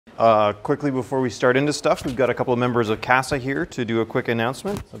Quickly before we start into stuff, we've got a couple of members of CASA here to do a quick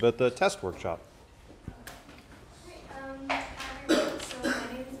announcement about the test workshop. So my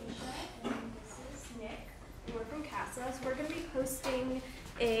name is Isha and this is Nick. We're from CASA. So we're going to be hosting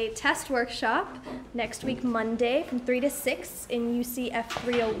a test workshop next week, Monday, from 3 to 6 in UCF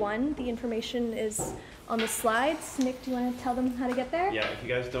 301. The information is on the slides. Nick, do you want to tell them how to get there? Yeah, if you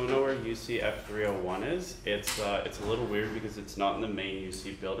guys don't know where UCF 301 is, it's a little weird because it's not in the main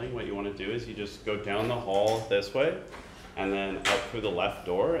UC building. What you want to do is you just go down the hall this way and then out through the left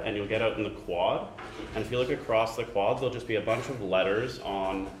door and you'll get out in the quad. And if you look across the quad, there'll just be a bunch of letters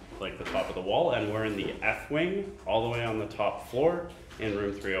on like the top of the wall, and we're in the F wing all the way on the top floor in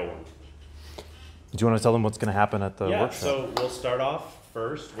room 301. Do you want to tell them what's going to happen at the workshop? So we'll start off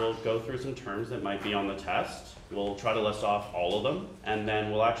first. We'll go through some terms that might be on the test. We'll try to list off all of them, and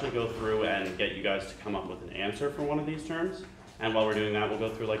then we'll actually go through and get you guys to come up with an answer for one of these terms. And while we're doing that, we'll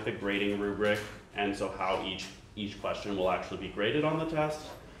go through like the grading rubric, and so how each question will actually be graded on the test.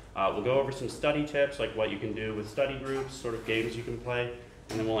 We'll go over some study tips, like what you can do with study groups, sort of games you can play,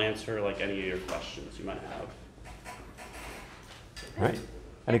 and then we'll answer like any of your questions you might have. All right.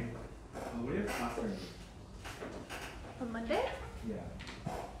 Any? What do you have class On Monday? Yeah.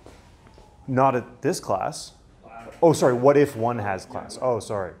 Not at this class. Oh, sorry. What if one has class? Oh,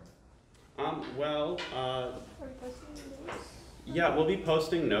 sorry. Yeah, we'll be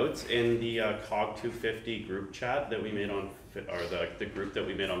posting notes in the COG250 group chat that we made on, or the group that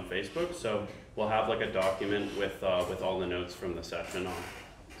we made on Facebook. So we'll have like a document with all the notes from the session on.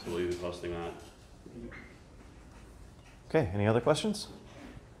 So we'll be posting that. Okay. Any other questions?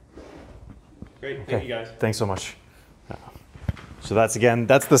 Great. Okay. Thank you guys. Thanks so much. So that's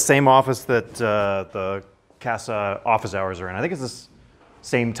the same office that the CASA office hours are in. I think it's the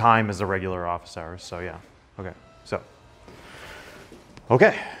same time as the regular office hours. So yeah. Okay. So.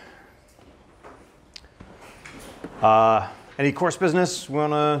 Okay. Any course business we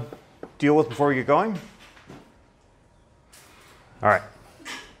want to deal with before we get going? All right.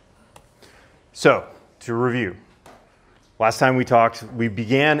 So to review, last time we talked, we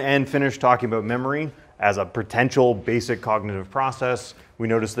began and finished talking about memory as a potential basic cognitive process. We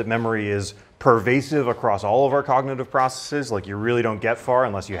noticed that memory is pervasive across all of our cognitive processes. Like you really don't get far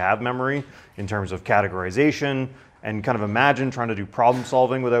unless you have memory in terms of categorization, and kind of imagine trying to do problem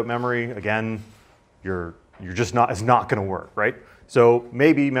solving without memory. Again, you're just not, it's not going to work, right? So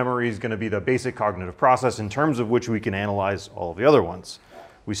maybe memory is going to be the basic cognitive process in terms of which we can analyze all of the other ones.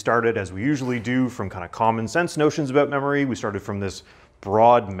 We started, as we usually do, from kind of common sense notions about memory. We started from this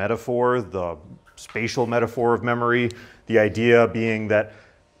broad metaphor, the spatial metaphor of memory, the idea being that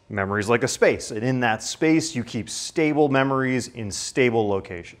memory is like a space, and in that space you keep stable memories in stable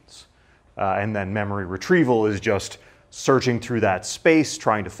locations. And then memory retrieval is just searching through that space,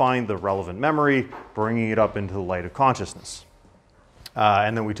 trying to find the relevant memory, bringing it up into the light of consciousness.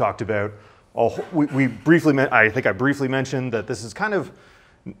 And then we talked about, I think I briefly mentioned that this is kind of,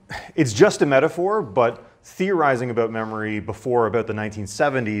 it's just a metaphor, but theorizing about memory before about the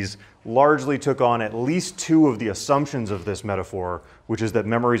 1970s largely took on at least two of the assumptions of this metaphor, which is that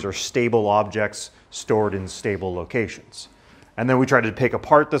memories are stable objects stored in stable locations. And then we tried to take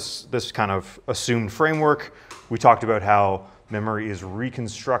apart this kind of assumed framework. We talked about how memory is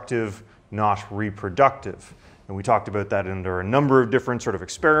reconstructive, not reproductive. And we talked about that under a number of different sort of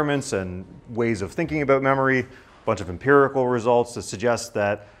experiments and ways of thinking about memory, a bunch of empirical results that suggest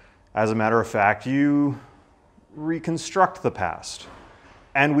that, as a matter of fact, you reconstruct the past.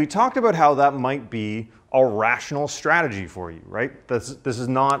 And we talked about how that might be a rational strategy for you, right? This is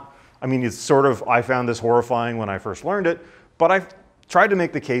not, I mean, it's sort of, I found this horrifying when I first learned it, but I've tried to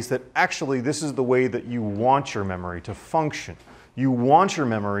make the case that actually this is the way that you want your memory to function. You want your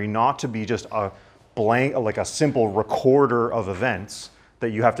memory not to be just a blank, like a simple recorder of events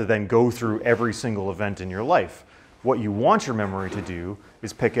that you have to then go through every single event in your life. What you want your memory to do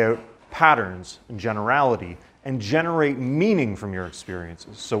is pick out patterns and generality and generate meaning from your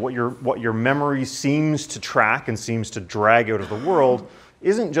experiences. So what your memory seems to track and seems to drag out of the world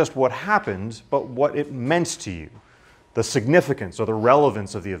isn't just what happened, but what it meant to you. The significance or the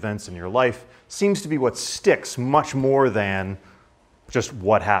relevance of the events in your life seems to be what sticks much more than just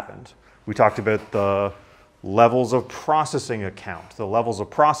what happened. We talked about the levels of processing account. The levels of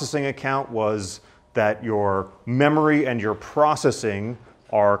processing account was that your memory and your processing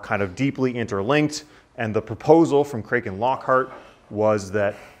are kind of deeply interlinked, and the proposal from Craik and Lockhart was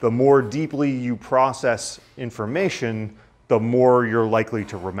that the more deeply you process information, the more you're likely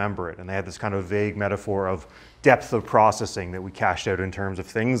to remember it. And they had this kind of vague metaphor of depth of processing that we cashed out in terms of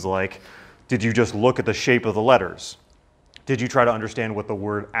things like, did you just look at the shape of the letters? Did you try to understand what the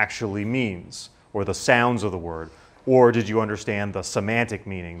word actually means, or the sounds of the word? Or did you understand the semantic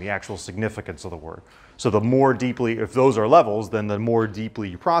meaning, the actual significance of the word? So the more deeply, if those are levels, then the more deeply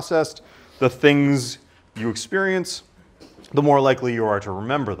you processed the things you experience, the more likely you are to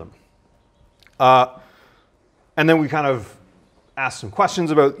remember them. And then we kind of asked some questions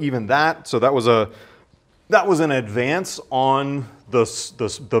about even that. So that was an advance on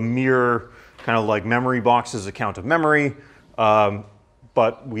the mere kind of like memory box's account of memory.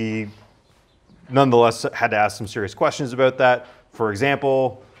 But we nonetheless had to ask some serious questions about that. For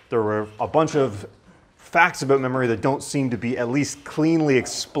example, there were a bunch of facts about memory that don't seem to be at least cleanly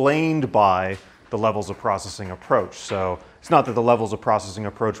explained by the levels of processing approach. So it's not that the levels of processing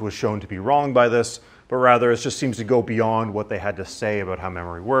approach was shown to be wrong by this, but rather it just seems to go beyond what they had to say about how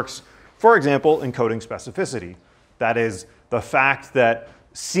memory works. For example, encoding specificity. That is the fact that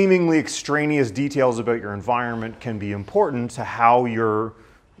seemingly extraneous details about your environment can be important to how you're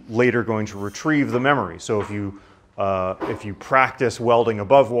later going to retrieve the memory. So if you practice welding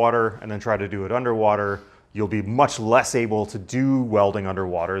above water and then try to do it underwater, you'll be much less able to do welding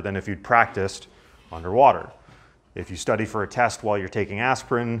underwater than if you'd practiced underwater. If you study for a test while you're taking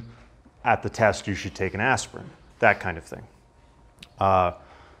aspirin, at the test you should take an aspirin, that kind of thing.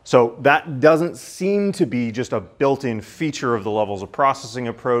 So that doesn't seem to be just a built-in feature of the levels of processing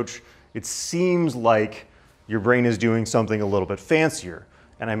approach. It seems like your brain is doing something a little bit fancier.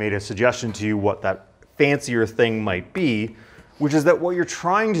 And I made a suggestion to you what that fancier thing might be, which is that what you're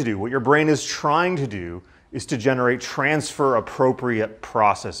trying to do, what your brain is trying to do, is to generate transfer appropriate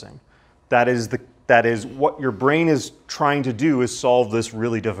processing. That is what your brain is trying to do, is solve this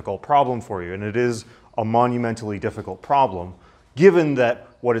really difficult problem for you. And it is a monumentally difficult problem, given that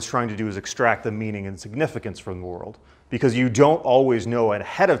what it's trying to do is extract the meaning and significance from the world. Because you don't always know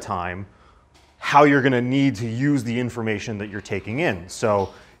ahead of time how you're going to need to use the information that you're taking in.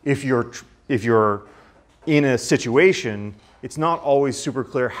 So if you're in a situation, it's not always super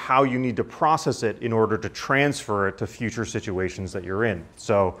clear how you need to process it in order to transfer it to future situations that you're in.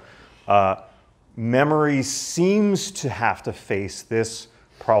 So memory seems to have to face this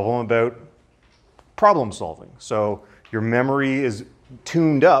problem about problem solving. So your memory is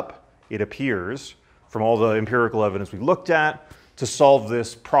tuned up, it appears, from all the empirical evidence we looked at, to solve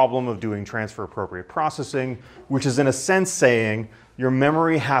this problem of doing transfer appropriate processing, which is in a sense saying your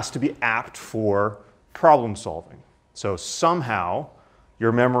memory has to be apt for problem solving. So somehow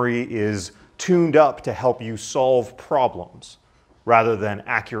your memory is tuned up to help you solve problems rather than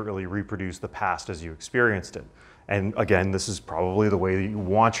accurately reproduce the past as you experienced it. And again, this is probably the way that you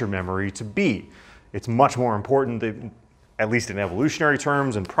want your memory to be. It's much more important, that, at least in evolutionary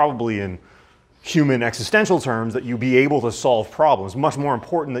terms and probably in human existential terms, that you be able to solve problems. Much more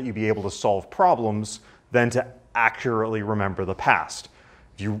important that you be able to solve problems than to accurately remember the past.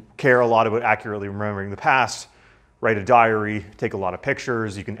 If you care a lot about accurately remembering the past, write a diary, take a lot of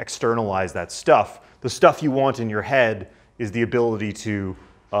pictures, you can externalize that stuff. The stuff you want in your head is the ability to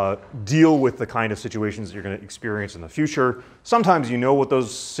deal with the kind of situations that you're going to experience in the future. Sometimes you know what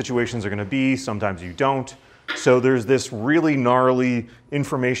those situations are going to be, sometimes you don't. So there's this really gnarly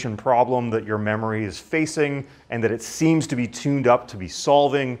information problem that your memory is facing and that it seems to be tuned up to be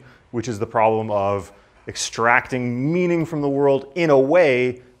solving, which is the problem of extracting meaning from the world in a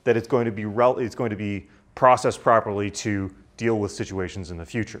way that it's going to be processed properly to deal with situations in the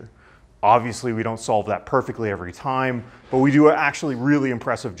future. Obviously, we don't solve that perfectly every time, but we do an actually really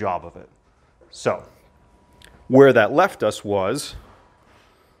impressive job of it. So where that left us was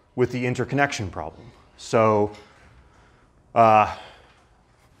with the interconnection problem. So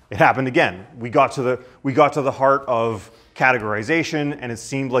it happened again. We got to the heart of categorization, and it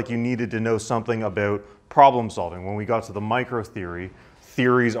seemed like you needed to know something about problem solving. When we got to the micro theory,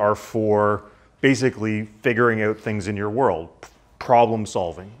 theories are for basically figuring out things in your world. Problem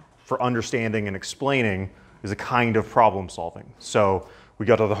solving, for understanding and explaining, is a kind of problem solving. So we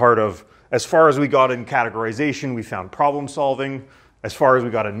got to the heart of, as far as we got in categorization, we found problem solving. As far as we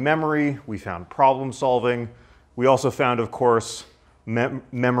got in memory, we found problem solving. We also found, of course,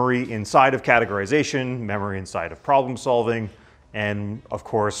 memory inside of categorization, memory inside of problem solving, and of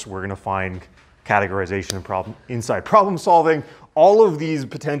course, we're going to find categorization and inside problem solving. All of these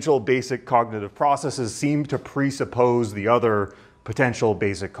potential basic cognitive processes seem to presuppose the other potential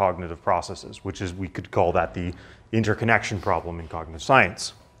basic cognitive processes, which is, we could call that the interconnection problem in cognitive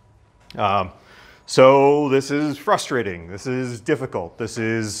science. So this is frustrating. This is difficult. This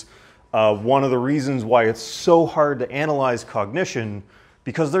is one of the reasons why it's so hard to analyze cognition,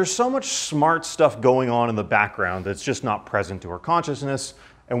 because there's so much smart stuff going on in the background that's just not present to our consciousness.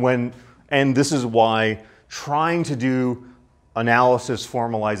 And this is why trying to do analysis,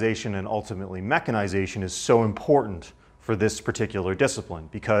 formalization, and ultimately mechanization is so important for this particular discipline,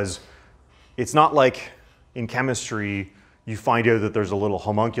 because it's not like in chemistry you find out that there's a little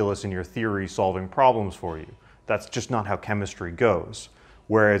homunculus in your theory solving problems for you. That's just not how chemistry goes.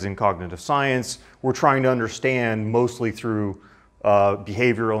 Whereas in cognitive science, we're trying to understand, mostly through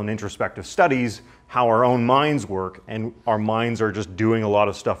behavioral and introspective studies, how our own minds work, and our minds are just doing a lot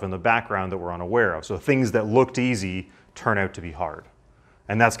of stuff in the background that we're unaware of. So things that looked easy turn out to be hard.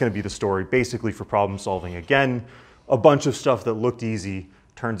 And that's going to be the story basically for problem solving. Again, a bunch of stuff that looked easy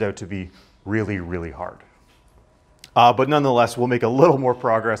turns out to be really, really hard. But nonetheless, we'll make a little more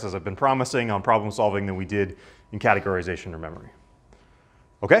progress, as I've been promising, on problem solving than we did in categorization or memory.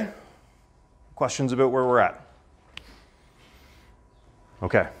 Okay? Questions about where we're at?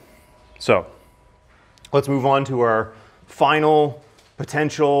 Okay, so let's move on to our final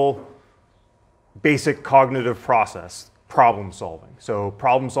potential basic cognitive process, problem solving. So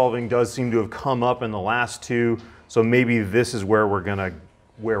problem solving does seem to have come up in the last two, so maybe this is where we're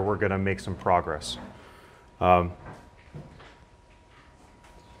gonna make some progress.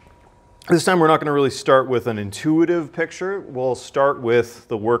 This time we're not going to really start with an intuitive picture. We'll start with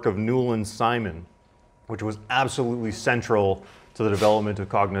the work of Newell and Simon, which was absolutely central to the development of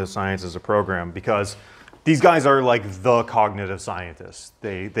cognitive science as a program, because these guys are like the cognitive scientists.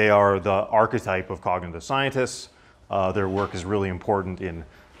 They are the archetype of cognitive scientists. Their work is really important in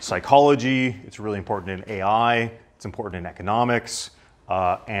psychology. It's really important in AI. It's important in economics.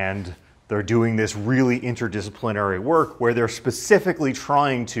 And they're doing this really interdisciplinary work where they're specifically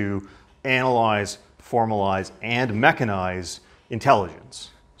trying to analyze, formalize, and mechanize intelligence.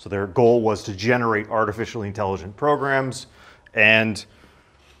 So their goal was to generate artificially intelligent programs. And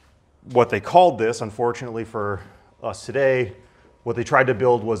what they called this, unfortunately for us today, what they tried to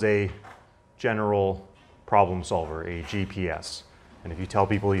build was a general problem solver, a GPS. And if you tell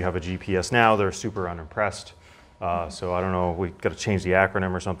people you have a GPS now, they're super unimpressed. So I don't know, we got to change the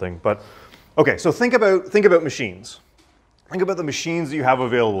acronym or something. But okay, so think about machines. Think about the machines that you have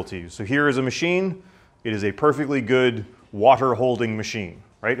available to you. So here is a machine. It is a perfectly good water holding machine,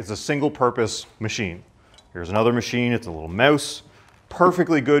 right? It's a single purpose machine. Here's another machine. It's a little mouse.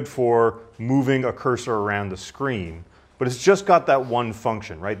 Perfectly good for moving a cursor around the screen, but it's just got that one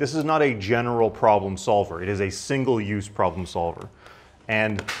function, right? This is not a general problem solver. It is a single use problem solver.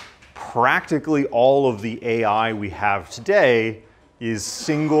 And practically all of the AI we have today is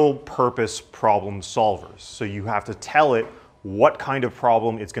single purpose problem solvers. So you have to tell it what kind of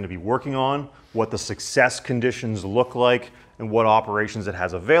problem it's going to be working on, what the success conditions look like, and what operations it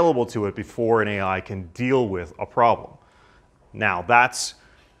has available to it before an AI can deal with a problem. Now, that's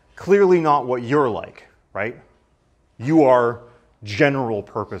clearly not what you're like, right? You are general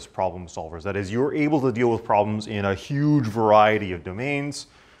purpose problem solvers. That is, you're able to deal with problems in a huge variety of domains.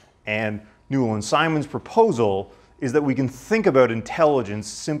 And Newell and Simon's proposal is that we can think about intelligence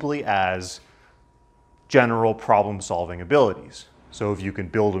simply as general problem solving abilities. So if you can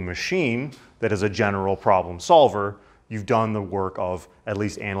build a machine that is a general problem solver, you've done the work of at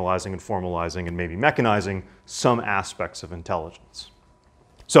least analyzing and formalizing and maybe mechanizing some aspects of intelligence.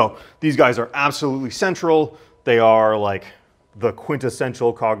 So these guys are absolutely central. They are like the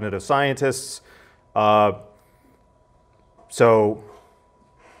quintessential cognitive scientists. So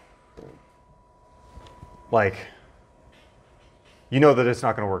like, you know that it's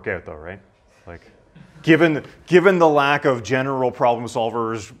not going to work out though, right? Like, given the lack of general problem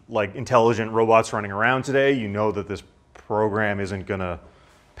solvers, like intelligent robots running around today, you know that this program isn't going to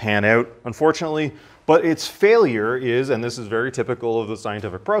pan out, unfortunately. But its failure is, and this is very typical of the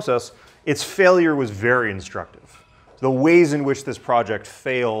scientific process, its failure was very instructive. The ways in which this project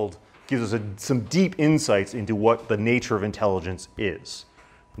failed gives us some deep insights into what the nature of intelligence is.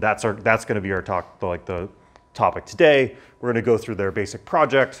 That's going to be our talk, like the topic today. We're going to go through their basic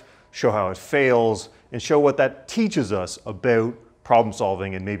project, show how it fails, and show what that teaches us about problem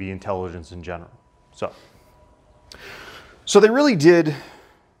solving and maybe intelligence in general. So they really did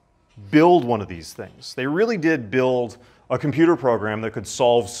build one of these things. They really did build a computer program that could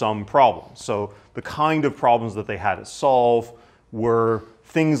solve some problems. So the kind of problems that they had to solve were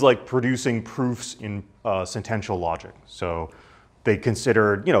things like producing proofs in sentential logic. So they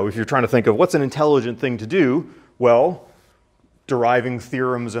considered, you know, if you're trying to think of what's an intelligent thing to do, well, deriving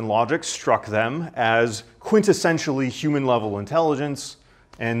theorems and logic struck them as quintessentially human-level intelligence,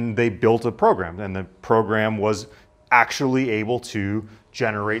 and they built a program. And the program was actually able to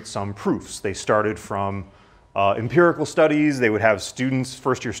generate some proofs. They started from empirical studies. They would have students,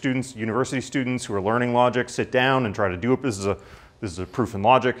 first-year students, university students who are learning logic, sit down and try to do it. This is a proof in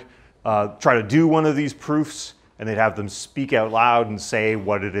logic. Try to do one of these proofs, and they'd have them speak out loud and say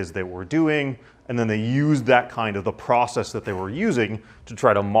what it is they were doing, and then they used that kind of the process that they were using to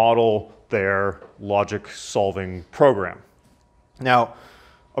try to model their logic solving program. Now,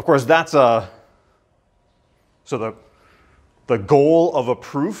 of course, that's so the goal of a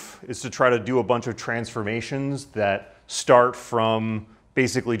proof is to try to do a bunch of transformations that start from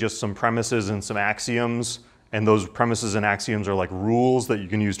basically just some premises and some axioms, and those premises and axioms are like rules that you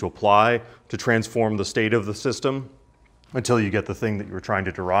can use to apply to transform the state of the system until you get the thing that you were trying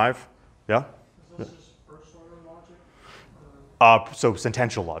to derive. Yeah? Is this just first order logic? So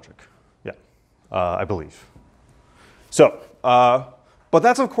sentential logic, yeah, I believe. So, but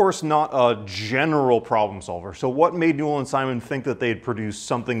that's of course not a general problem solver. So what made Newell and Simon think that they'd produce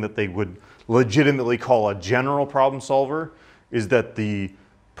something that they would legitimately call a general problem solver is that the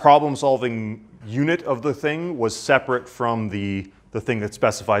problem solving unit of the thing was separate from the thing that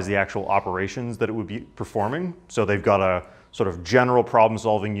specifies the actual operations that it would be performing. So they've got a sort of general problem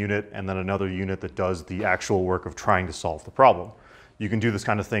solving unit and then another unit that does the actual work of trying to solve the problem. You can do this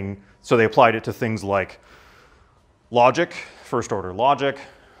kind of thing. So they applied it to things like logic, first order logic,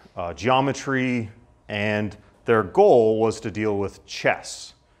 geometry, and their goal was to deal with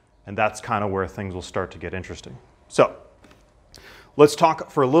chess. And that's kind of where things will start to get interesting. So let's talk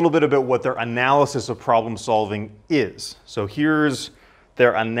for a little bit about what their analysis of problem solving is. So here's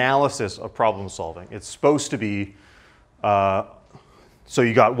their analysis of problem solving. It's supposed to be, so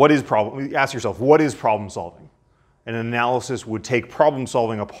you got what is problem, ask yourself, what is problem solving? An analysis would take problem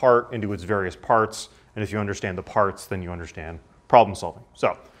solving apart into its various parts, and if you understand the parts, then you understand problem solving.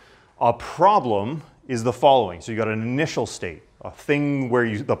 So a problem is the following. So you got an initial state, a thing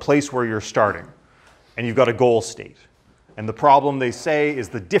where the place where you're starting, and you've got a goal state. And the problem, they say, is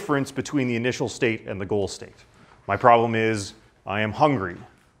the difference between the initial state and the goal state. My problem is I am hungry,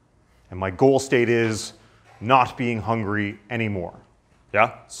 and my goal state is not being hungry anymore.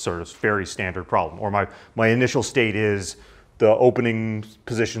 Yeah, sort of very standard problem. Or my initial state is the opening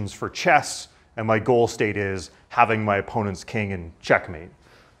positions for chess, and my goal state is having my opponent's king in checkmate.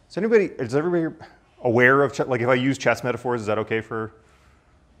 Is everybody aware of, like if I use chess metaphors, is that okay for?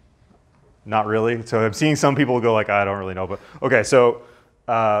 Not really. So I'm seeing some people go like, I don't really know, but okay. So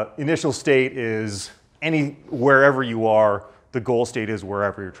initial state is wherever you are. The goal state is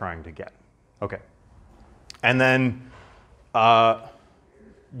wherever you're trying to get. Okay. And then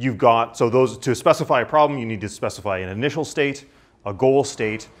you've got, so those, to specify a problem, you need to specify an initial state, a goal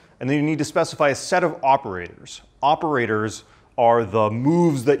state, and then you need to specify a set of operators. Operators are the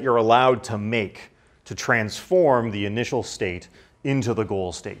moves that you're allowed to make to transform the initial state into the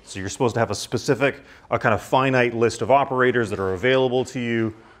goal state. So you're supposed to have a kind of finite list of operators that are available to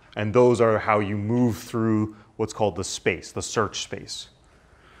you, and those are how you move through what's called the space, the search space.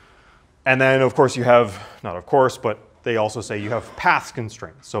 And then of course you have, not of course, but they also say you have path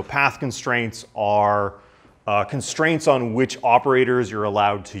constraints. So path constraints are constraints on which operators you're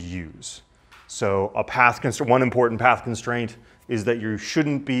allowed to use. So one important path constraint is that you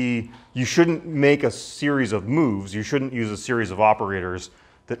shouldn't make a series of moves, you shouldn't use a series of operators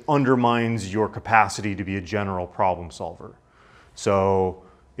that undermines your capacity to be a general problem solver. So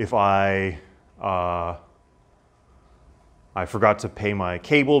if I forgot to pay my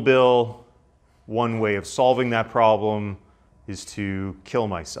cable bill, one way of solving that problem is to kill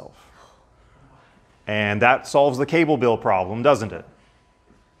myself. And that solves the cable bill problem, doesn't it?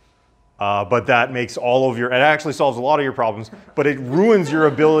 But that makes it actually solves a lot of your problems, but it ruins your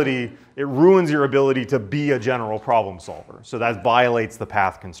ability to be a general problem solver. So that violates the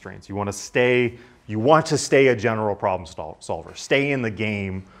path constraints. You want to stay a general problem solver. Stay in the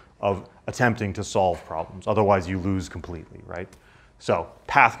game of attempting to solve problems. Otherwise you lose completely, right? So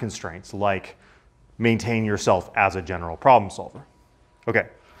path constraints like maintain yourself as a general problem solver. Okay,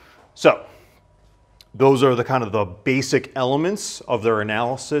 so those are the kind of the basic elements of their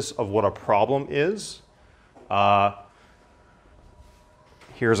analysis of what a problem is.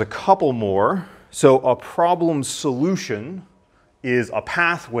 Here's a couple more. So a problem solution is a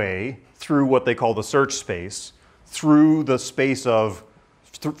pathway through what they call the search space, through the space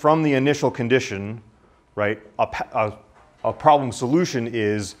from the initial condition, right? A problem solution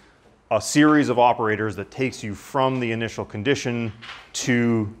is a series of operators that takes you from the initial condition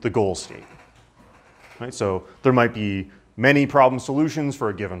to the goal state. Right? So there might be many problem solutions for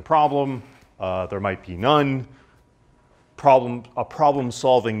a given problem. There might be none. A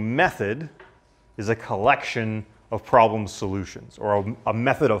problem-solving method is a collection of problem solutions, or a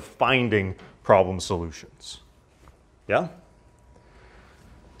method of finding problem solutions. Yeah?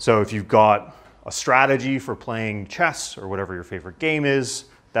 So if you've got a strategy for playing chess or whatever your favorite game is,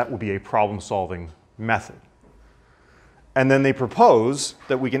 that will be a problem-solving method. And then they propose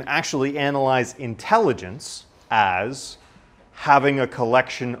that we can actually analyze intelligence as having a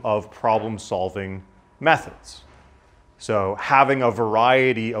collection of problem-solving methods. So having a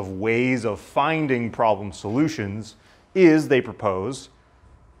variety of ways of finding problem solutions is, they propose,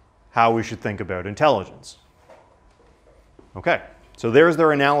 how we should think about intelligence. Okay, so there's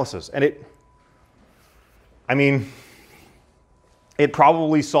their analysis. And it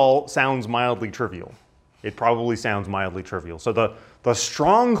probably sounds mildly trivial. It probably sounds mildly trivial. So the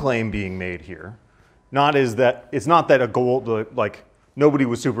strong claim being made here, it's not that a goal, like nobody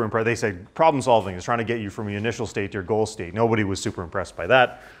was super impressed. They said problem solving is trying to get you from your initial state to your goal state. Nobody was super impressed by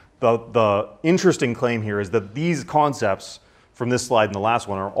that. The interesting claim here is that these concepts from this slide and the last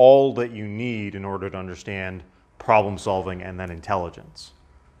one are all that you need in order to understand problem solving and then intelligence.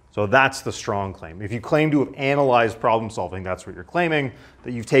 So that's the strong claim. If you claim to have analyzed problem solving, that's what you're claiming,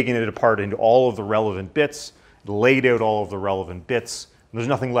 that you've taken it apart into all of the relevant bits, laid out all of the relevant bits, and there's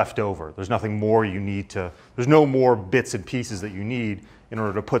nothing left over. There's nothing more you need to, there's no more bits and pieces that you need in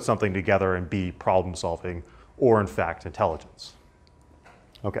order to put something together and be problem solving or in fact intelligence.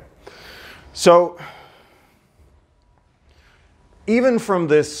 Okay, so even from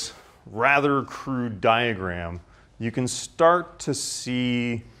this rather crude diagram, you can start to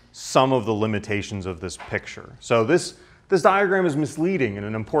see some of the limitations of this picture. So this diagram is misleading in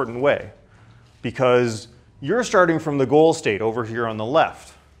an important way because you're starting from the goal state over here on the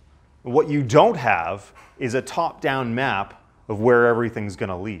left. What you don't have is a top-down map of where everything's going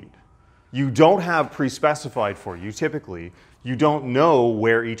to lead. You don't have pre-specified for you, typically. You don't know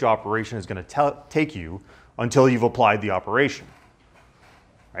where each operation is going to take you until you've applied the operation,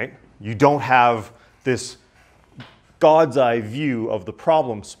 right? You don't have this God's eye view of the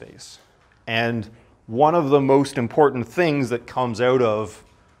problem space. And one of the most important things that comes out of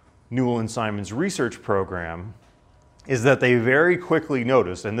Newell and Simon's research program is that they very quickly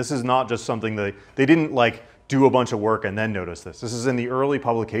noticed, and this is not just something that they didn't like do a bunch of work and then notice this. This is in the early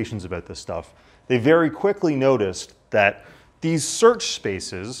publications about this stuff. They very quickly noticed that these search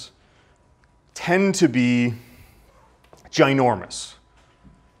spaces tend to be ginormous,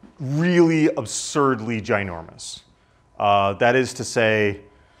 really absurdly ginormous. That is to say,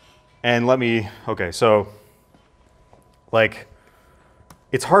 and okay, so like,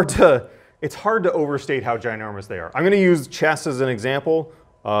 it's hard to overstate how ginormous they are. I'm going to use chess as an example,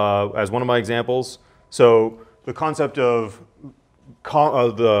 as one of my examples. So the concept of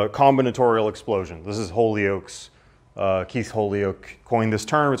the combinatorial explosion. This is Holyoake's, Keith Holyoake coined this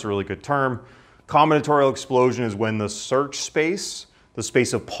term. It's a really good term. Combinatorial explosion is when the search space, the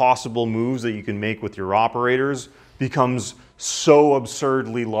space of possible moves that you can make with your operators, becomes so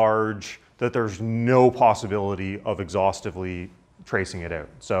absurdly large that there's no possibility of exhaustively tracing it out.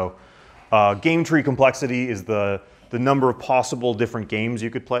 So game tree complexity is the number of possible different games you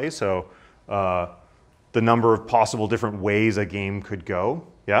could play. So the number of possible different ways a game could go,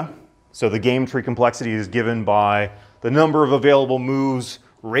 yeah? So the game tree complexity is given by the number of available moves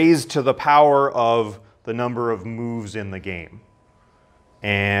raised to the power of the number of moves in the game.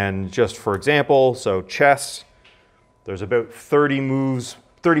 And just for example, so chess, there's about 30 moves,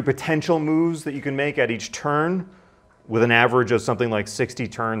 30 potential moves that you can make at each turn with an average of something like 60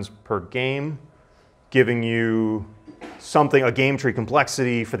 turns per game, giving you a game tree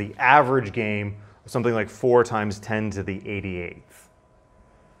complexity for the average game of something like 4 times 10 to the 88th.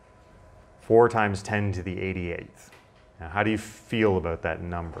 4 times 10 to the 88th. Now, how do you feel about that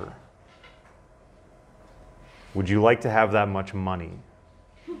number? Would you like to have that much money?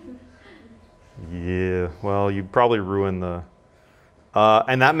 Yeah, well, you'd probably ruin the...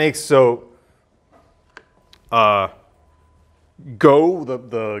 and that makes so... Go,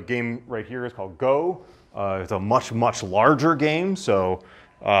 the game right here is called Go. It's a much, much larger game. So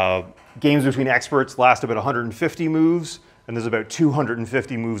games between experts last about 150 moves, and there's about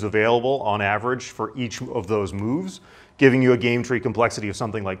 250 moves available on average for each of those moves, giving you a game tree complexity of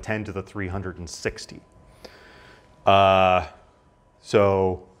something like 10 to the 360. And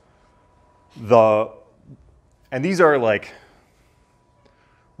these are like,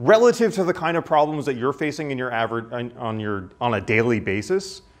 relative to the kind of problems that you're facing in your average, on a daily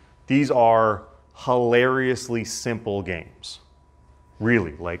basis, these are hilariously simple games.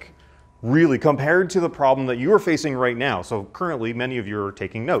 Really, really compared to the problem that you are facing right now. So currently, many of you are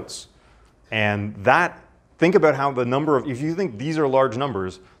taking notes. And think about how the number of, if you think these are large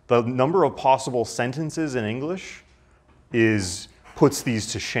numbers, the number of possible sentences in English puts these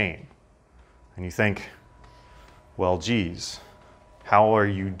to shame. And you think, well, geez, how are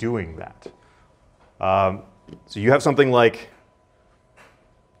you doing that? So you have something like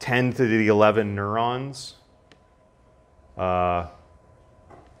 10 to the 11 neurons And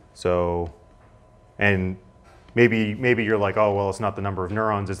maybe you're like, oh, well, it's not the number of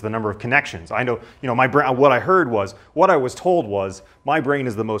neurons, it's the number of connections. I know, my brain, what I was told was, my brain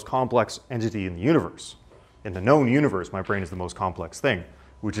is the most complex entity in the universe. In the known universe, my brain is the most complex thing,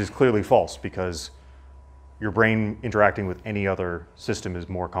 which is clearly false because your brain interacting with any other system is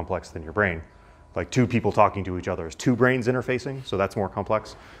more complex than your brain. Like two people talking to each other is two brains interfacing, so that's more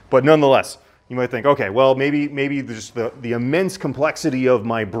complex. But nonetheless, you might think, okay, well, maybe just the immense complexity of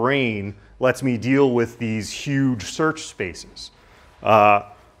my brain lets me deal with these huge search spaces.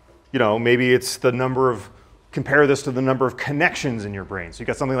 Maybe it's the number of, compare this to the number of connections in your brain. So you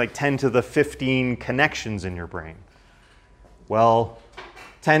got something like 10 to the 15 connections in your brain. Well,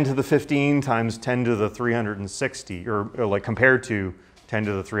 10 to the 15 times 10 to the 360, or like compared to 10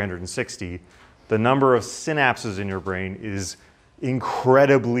 to the 360, the number of synapses in your brain is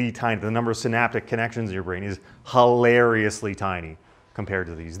incredibly tiny. The number of synaptic connections in your brain is hilariously tiny compared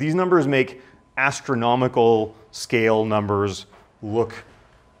to these. These numbers make astronomical scale numbers look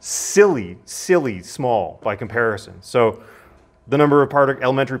silly small by comparison. So the number of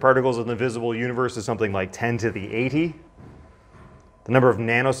elementary particles in the visible universe is something like 10 to the 80. The number of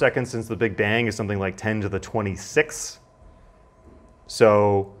nanoseconds since the Big Bang is something like 10 to the 26.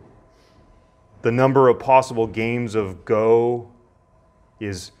 So the number of possible games of Go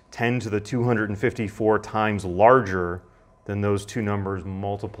is 10 to the 254 times larger than those two numbers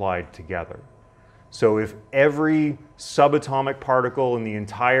multiplied together. So if every subatomic particle in the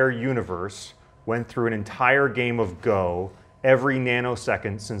entire universe went through an entire game of Go every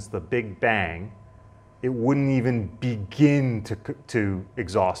nanosecond since the Big Bang, it wouldn't even begin to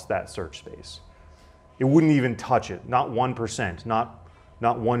exhaust that search space. It wouldn't even touch it. Not 1%, not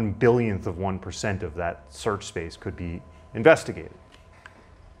 1/1000th of 1% of that search space could be investigated.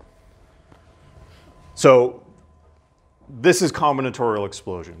 So this is combinatorial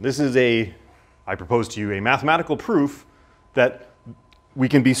explosion. This is I propose to you, a mathematical proof that we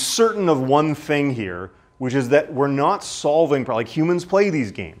can be certain of one thing here, which is that we're not solving, like humans play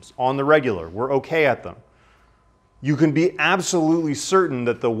these games on the regular. We're okay at them. You can be absolutely certain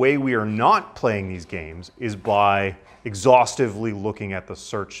that the way we are not playing these games is by exhaustively looking at the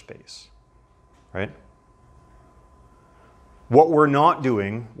search space, right? What we're not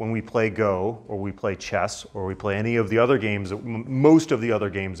doing when we play Go, or we play chess, or we play any of the other games, most of the other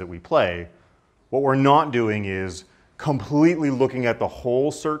games that we play, what we're not doing is completely looking at the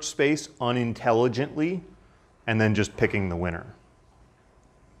whole search space unintelligently and then just picking the winner.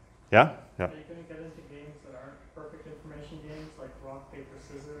 Yeah? Yeah. Are you going to get into games that aren't perfect information games, like rock, paper,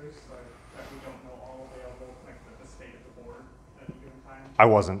 scissors, like that we don't know all available, like the state of the board at a given time? I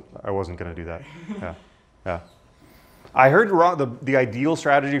wasn't going to do that. Yeah. Yeah. I heard the ideal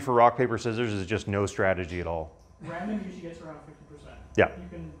strategy for rock, paper, scissors is just no strategy at all. Random usually gets around 50%. Yeah. You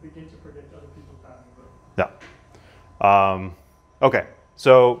can begin to predict other people's patterns. Yeah. Okay,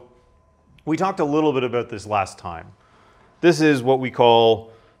 so we talked a little bit about this last time. This is what we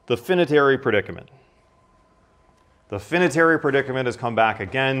call the finitary predicament. The finitary predicament has come back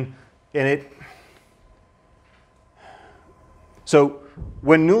again, and so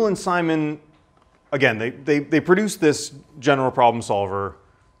when Newell and Simon, again, they produced this general problem solver.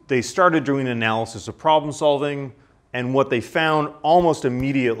 They started doing an analysis of problem solving, and what they found almost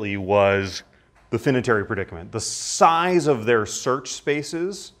immediately was the finitary predicament. The size of their search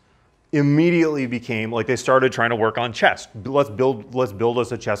spaces immediately became, like they started trying to work on chess. Let's build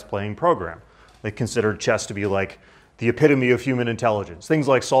us a chess playing program. They considered chess to be like the epitome of human intelligence. Things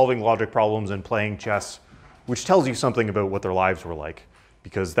like solving logic problems and playing chess, which tells you something about what their lives were like,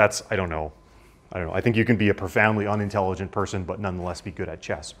 because that's, I don't know. I think you can be a profoundly unintelligent person, but nonetheless be good at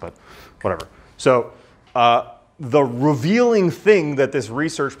chess, but whatever. So the revealing thing that this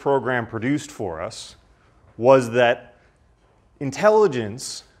research program produced for us was that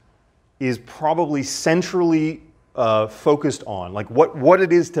intelligence is probably centrally focused on, like what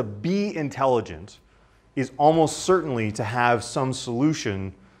it is to be intelligent is almost certainly to have some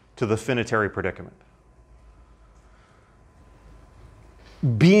solution to the finitary predicament.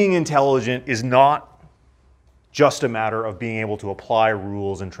 Being intelligent is not just a matter of being able to apply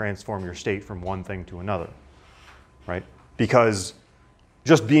rules and transform your state from one thing to another, right? Because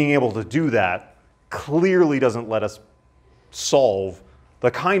just being able to do that clearly doesn't let us solve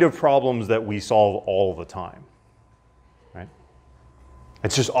the kind of problems that we solve all the time, right?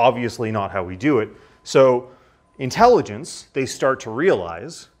 It's just obviously not how we do it. So intelligence, they start to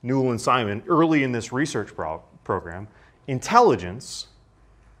realize, Newell and Simon, early in this research program, intelligence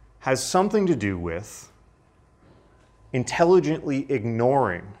has something to do with intelligently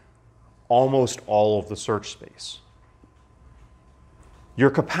ignoring almost all of the search space. Your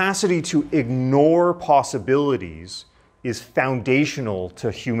capacity to ignore possibilities is foundational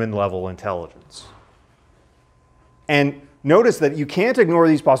to human level intelligence. And notice that you can't ignore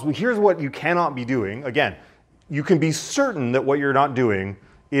these possibilities. Here's what you cannot be doing. Again, you can be certain that what you're not doing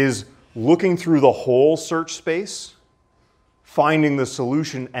is looking through the whole search space, finding the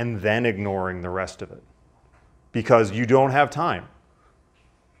solution, and then ignoring the rest of it, because you don't have time.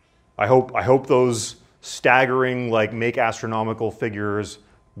 I hope those staggering, like, make astronomical figures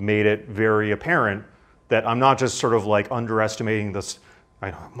made it very apparent that I'm not just sort of like underestimating this,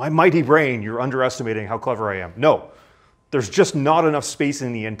 my mighty brain, you're underestimating how clever I am. No, there's just not enough space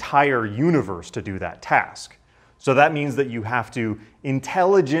in the entire universe to do that task. So that means that you have to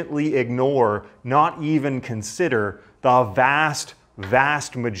intelligently ignore, not even consider, the vast,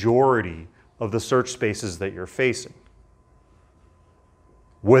 vast majority of the search spaces that you're facing.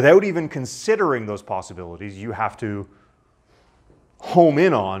 Without even considering those possibilities, you have to home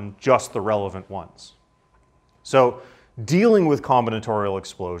in on just the relevant ones. So dealing with combinatorial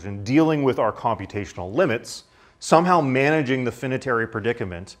explosion, dealing with our computational limits, somehow managing the finitary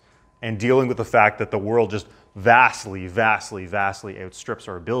predicament, and dealing with the fact that the world just vastly, vastly, vastly outstrips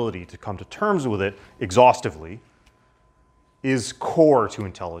our ability to come to terms with it exhaustively, is core to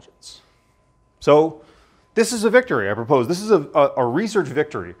intelligence. So this is a victory, I propose. This is a research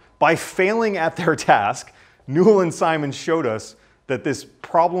victory. By failing at their task, Newell and Simon showed us that this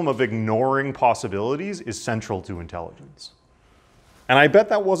problem of ignoring possibilities is central to intelligence. And I bet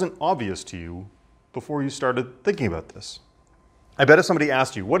that wasn't obvious to you before you started thinking about this. I bet if somebody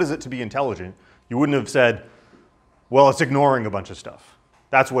asked you, what is it to be intelligent, you wouldn't have said, well, it's ignoring a bunch of stuff.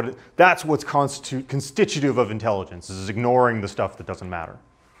 That's what's constitutive of intelligence, is ignoring the stuff that doesn't matter.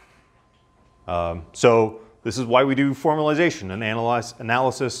 So this is why we do formalization and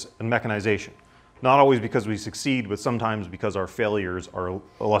analysis and mechanization. Not always because we succeed, but sometimes because our failures are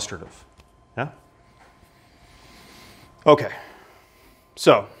illustrative. Yeah? Okay.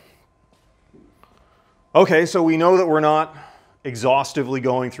 So we know that we're not exhaustively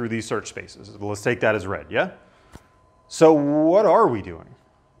going through these search spaces. Let's take that as read, yeah? So what are we doing?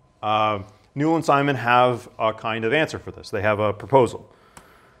 Newell and Simon have a kind of answer for this. They have a proposal.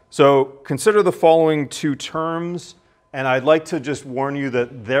 So consider the following two terms, and I'd like to just warn you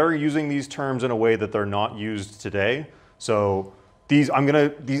that they're using these terms in a way that they're not used today. So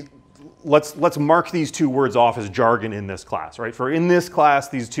let's mark these two words off as jargon in this class, right? For in this class,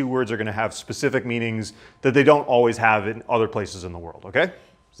 these two words are going to have specific meanings that they don't always have in other places in the world, okay?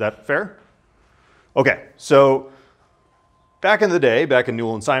 Is that fair? Okay, so back in the day, back in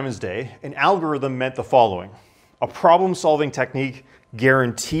Newell and Simon's day, an algorithm meant the following: a problem-solving technique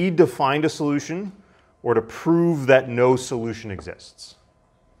guaranteed to find a solution or to prove that no solution exists,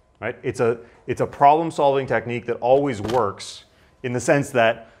 right? It's a problem-solving technique that always works in the sense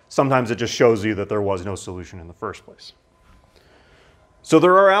that sometimes it just shows you that there was no solution in the first place. So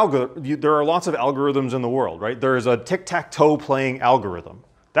there are lots of algorithms in the world, right? There is a tic-tac-toe playing algorithm.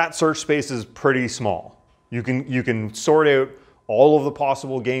 That search space is pretty small. You can sort out all of the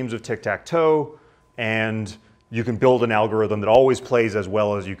possible games of tic-tac-toe, and you can build an algorithm that always plays as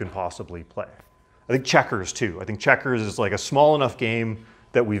well as you can possibly play. I think checkers too. I think checkers is like a small enough game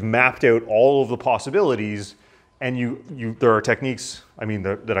that we've mapped out all of the possibilities, and there are techniques,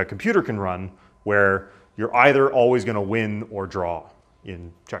 that a computer can run where you're either always going to win or draw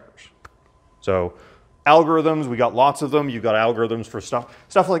in checkers. So algorithms, we got lots of them. You've got algorithms for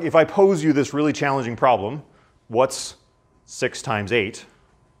stuff like, if I pose you this really challenging problem, what's 6 times 8,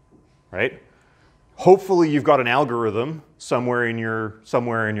 right? Hopefully you've got an algorithm somewhere in your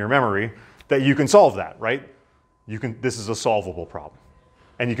memory that you can solve that, right? This is a solvable problem,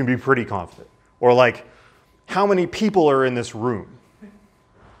 and you can be pretty confident. Or like, how many people are in this room?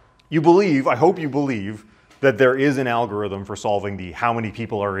 I hope you believe that there is an algorithm for solving the how many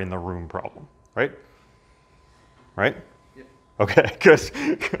people are in the room problem, right? Right? Yeah. Okay, good.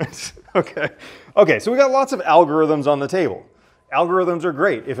 Okay, so we got lots of algorithms on the table. Algorithms are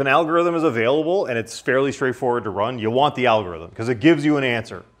great. If an algorithm is available and it's fairly straightforward to run, you want the algorithm because it gives you an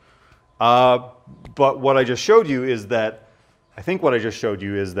answer. But what I just showed you is that,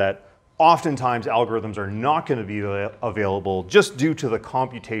 oftentimes algorithms are not going to be available just due to the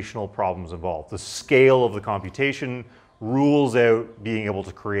computational problems involved. The scale of the computation rules out being able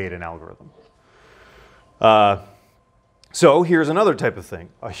to create an algorithm. So here's another type of thing,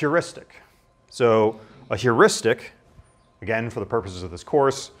 a heuristic. So a heuristic, again, for the purposes of this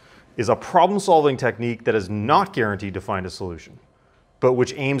course, is a problem-solving technique that is not guaranteed to find a solution, but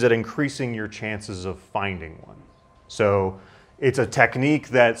which aims at increasing your chances of finding one. So it's a technique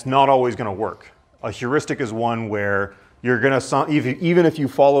that's not always going to work. A heuristic is one where You're gonna, even if you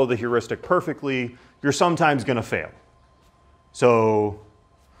follow the heuristic perfectly, you're sometimes gonna fail. So,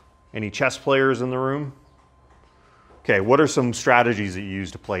 any chess players in the room? Okay, what are some strategies that you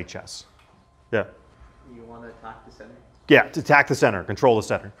use to play chess? Yeah. You want to attack the center? Yeah, to attack the center, control the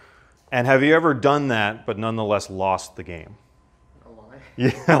center. And have you ever done that, but nonetheless lost the game? A lot.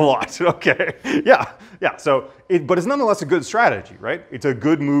 Yeah, a lot. Okay. Yeah. So, but it's nonetheless a good strategy, right? It's a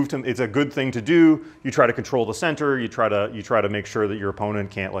good move to. It's a good thing to do. You try to control the center. You try to make sure that your opponent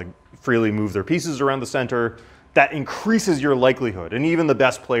can't like freely move their pieces around the center. That increases your likelihood. And even the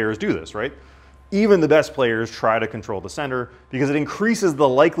best players do this, right? Even the best players try to control the center because it increases the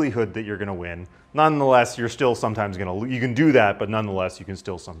likelihood that you're going to win. Nonetheless, you're still sometimes going to lose. You can do that, but nonetheless, you can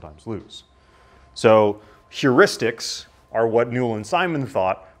still sometimes lose. So heuristics are what Newell and Simon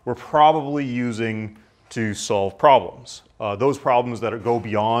thought we're probably using to solve problems. Those problems that go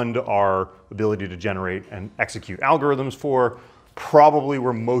beyond our ability to generate and execute algorithms for, probably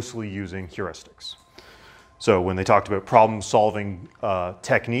we're mostly using heuristics. So when they talked about problem-solving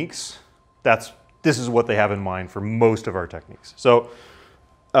techniques, this is what they have in mind for most of our techniques. So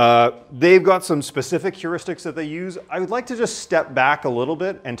they've got some specific heuristics that they use. I would like to just step back a little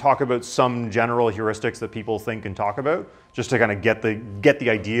bit and talk about some general heuristics that people think and talk about, just to kind of get the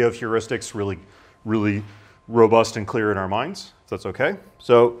idea of heuristics really robust and clear in our minds, if that's okay.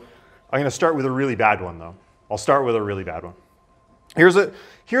 So I'm going to start with a really bad one, though. I'll start with a really bad one. Here's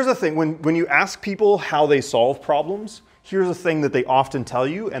a thing. When you ask people how they solve problems, here's a thing that they often tell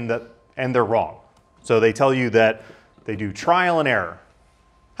you, and they're wrong. So they tell you that they do trial and error.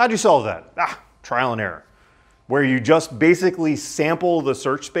 How'd you solve that? Trial and error. Where you just basically sample the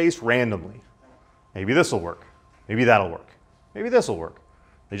search space randomly. Maybe this will work. Maybe that'll work. Maybe this will work.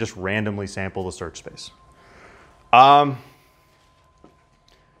 They just randomly sample the search space.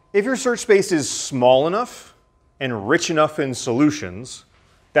 If your search space is small enough and rich enough in solutions,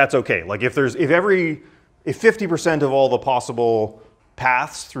 that's okay. Like if 50% of all the possible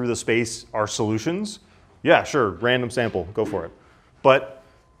paths through the space are solutions, yeah, sure, random sample, go for it. But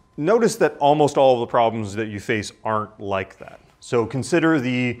notice that almost all of the problems that you face aren't like that. So consider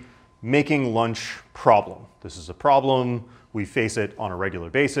the making lunch problem. This is a problem. We face it on a regular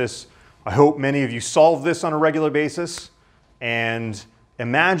basis. I hope many of you solve this on a regular basis. And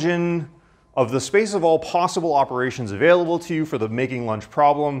imagine of the space of all possible operations available to you for the making lunch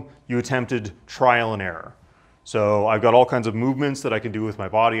problem, you attempted trial and error. So I've got all kinds of movements that I can do with my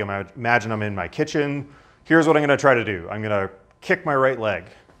body. Imagine I'm in my kitchen. Here's what I'm going to try to do. I'm going to kick my right leg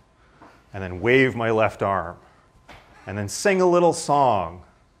and then wave my left arm and then sing a little song.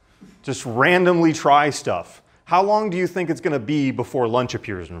 Just randomly try stuff. How long do you think it's going to be before lunch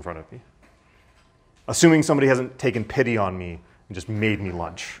appears in front of me? Assuming somebody hasn't taken pity on me and just made me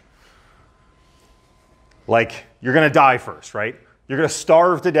lunch. Like, you're going to die first, right? You're going to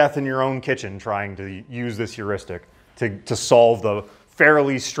starve to death in your own kitchen trying to use this heuristic to solve the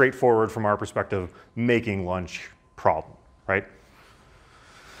fairly straightforward, from our perspective, making lunch problem, right?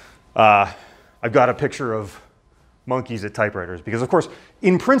 I've got a picture of monkeys at typewriters because, of course,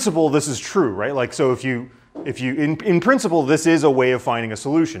 in principle, this is true, right? Like, so in principle, this is a way of finding a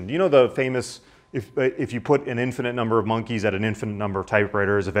solution. Do you know the famous, if you put an infinite number of monkeys at an infinite number of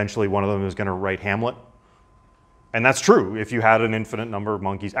typewriters, eventually one of them is going to write Hamlet? And that's true. If you had an infinite number of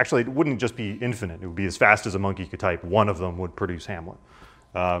monkeys, actually, it wouldn't just be infinite. It would be as fast as a monkey could type. One of them would produce Hamlet.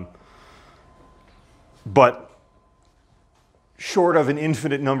 But short of an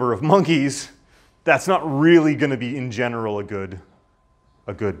infinite number of monkeys, that's not really going to be, in general, a good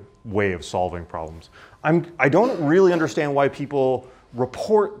way of solving problems. I don't really understand why people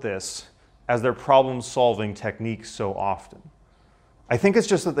report this as their problem-solving technique so often. I think it's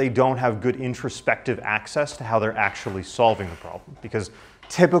just that they don't have good introspective access to how they're actually solving the problem, because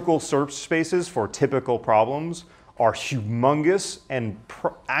typical search spaces for typical problems are humongous and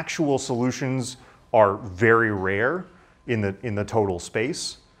actual solutions are very rare in the total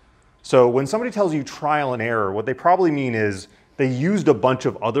space. So when somebody tells you trial and error, what they probably mean is they used a bunch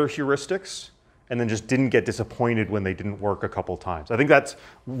of other heuristics and then just didn't get disappointed when they didn't work a couple times. I think that's,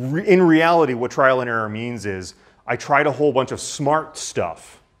 in reality, what trial and error means is I tried a whole bunch of smart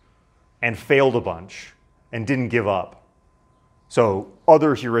stuff and failed a bunch and didn't give up. So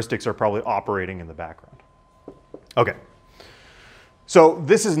other heuristics are probably operating in the background. Okay. So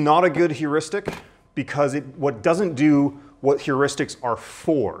this is not a good heuristic because what doesn't do what heuristics are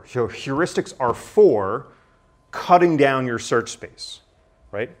for. So heuristics are for cutting down your search space,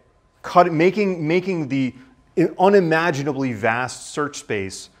 right? Making the unimaginably vast search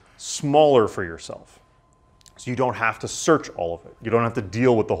space smaller for yourself. So you don't have to search all of it. You don't have to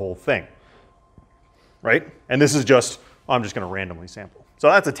deal with the whole thing, right? And this is just I'm just going to randomly sample. So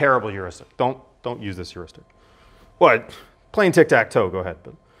that's a terrible heuristic. Don't use this heuristic. What? Plain tic-tac-toe, go ahead.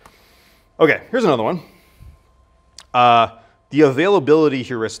 But. Okay, here's another one. The availability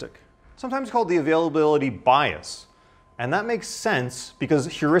heuristic, sometimes called the availability bias. And that makes sense because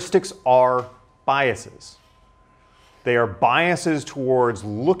heuristics are biases. They are biases towards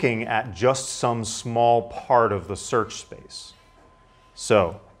looking at just some small part of the search space.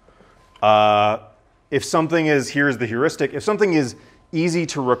 So if something is, here's the heuristic, if something is easy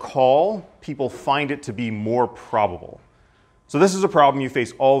to recall, people find it to be more probable. So this is a problem you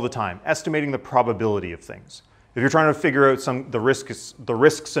face all the time, estimating the probability of things. If you're trying to figure out the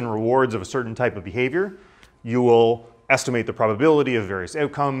risks and rewards of a certain type of behavior, you will estimate the probability of various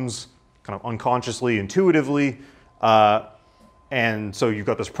outcomes, kind of unconsciously, intuitively. And so you've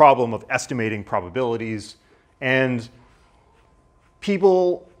got this problem of estimating probabilities. And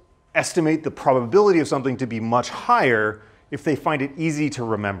people estimate the probability of something to be much higher if they find it easy to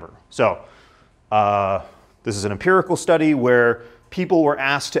remember. So this is an empirical study where people were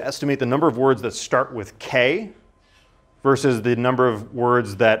asked to estimate the number of words that start with K versus the number of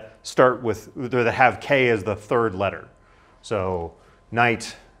words that start with, that have K as the third letter. So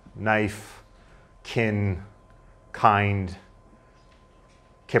night, knife, kin, kind,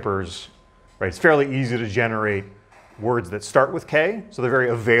 kippers, right? It's fairly easy to generate words that start with K, so they're very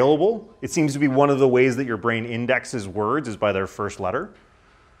available. It seems to be one of the ways that your brain indexes words is by their first letter.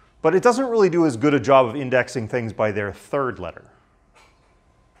 But it doesn't really do as good a job of indexing things by their third letter.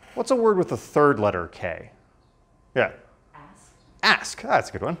 What's a word with the third letter K? Yeah. Ask. Ask. That's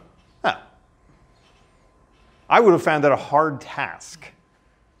a good one. Ah. I would have found that a hard task.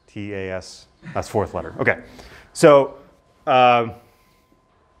 T-A-S. That's fourth letter. Okay. So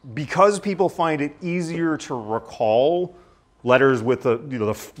because people find it easier to recall letters with the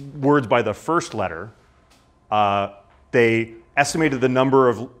words by the first letter, they estimated the number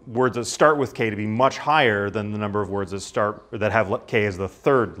of words that start with K to be much higher than the number of words that have K as the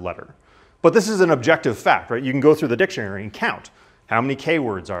third letter. But this is an objective fact, right? You can go through the dictionary and count. How many K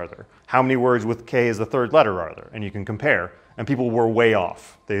words are there? How many words with K as the third letter are there? And you can compare. And people were way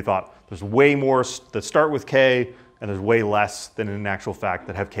off. They thought there's way more that start with K and there's way less than in actual fact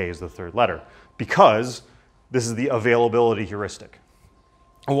that have K as the third letter, because this is the availability heuristic.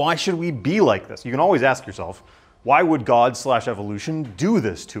 And why should we be like this? You can always ask yourself, why would God/evolution do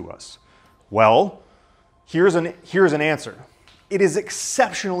this to us? Well, here's an answer. It is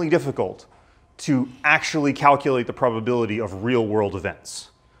exceptionally difficult to actually calculate the probability of real world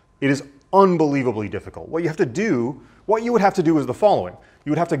events. It is unbelievably difficult. What you would have to do is the following.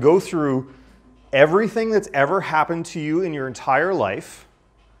 You would have to go through everything that's ever happened to you in your entire life,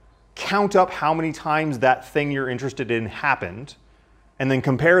 count up how many times that thing you're interested in happened, and then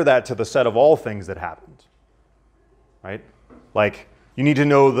compare that to the set of all things that happened, right? Like, you need to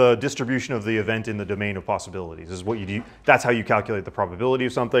know the distribution of the event in the domain of possibilities. This is what you do. That's how you calculate the probability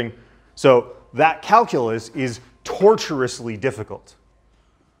of something. So that calculus is torturously difficult.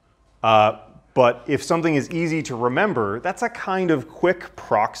 But if something is easy to remember, that's a kind of quick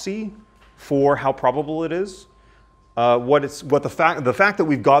proxy for how probable it is. The fact that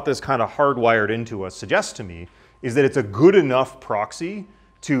we've got this kind of hardwired into us suggests to me is that it's a good enough proxy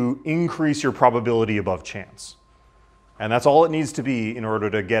to increase your probability above chance. And that's all it needs to be in order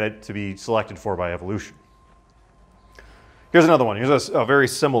to get it to be selected for by evolution. Here's another one. Here's a very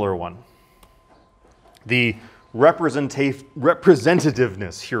similar one. The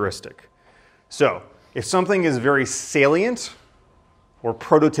representativeness heuristic. So if something is very salient or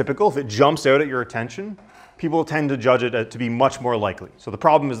prototypical, if it jumps out at your attention, people tend to judge it to be much more likely. So the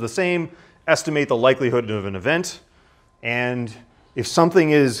problem is the same. Estimate the likelihood of an event. And if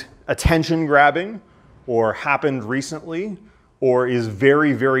something is attention grabbing or happened recently or is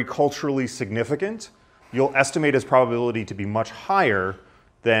very, very culturally significant, you'll estimate its probability to be much higher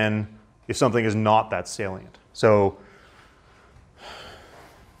than if something is not that salient. So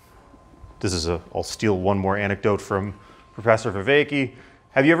I'll steal one more anecdote from Professor Verveake.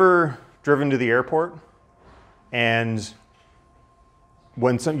 Have you ever driven to the airport and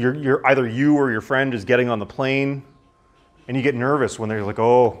when either you or your friend is getting on the plane and you get nervous when they're like,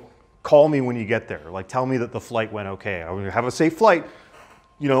 oh, call me when you get there. Like, tell me that the flight went okay. I will have a safe flight.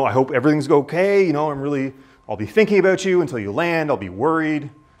 You know, I hope everything's okay. You know, I'll be thinking about you until you land. I'll be worried.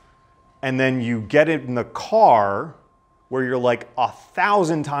 And then you get in the car where you're like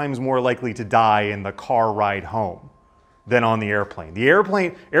 1,000 times more likely to die in the car ride home than on the airplane.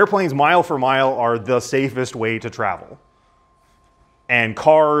 Airplanes mile for mile are the safest way to travel. And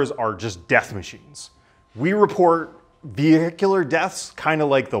cars are just death machines. We report vehicular deaths kind of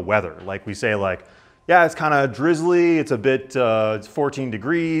like the weather. Like we say, like, yeah, it's kind of drizzly. It's a bit, it's 14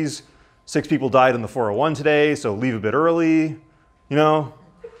 degrees. 6 people died in the 401 today, so leave a bit early, you know?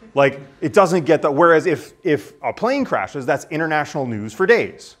 Like, it doesn't get that. Whereas if a plane crashes, that's international news for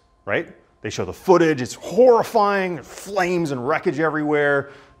days, right? They show the footage, it's horrifying, flames and wreckage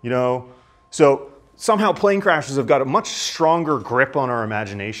everywhere, you know? So somehow plane crashes have got a much stronger grip on our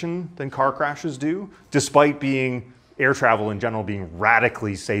imagination than car crashes do, despite being air travel in general being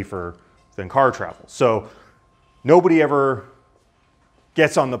radically safer than car travel. So nobody ever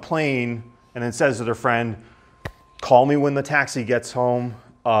gets on the plane and then says to their friend, call me when the taxi gets home,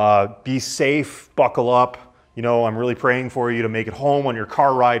 be safe, buckle up, you know, I'm really praying for you to make it home on your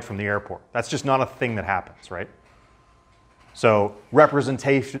car ride from the airport. That's just not a thing that happens, right? So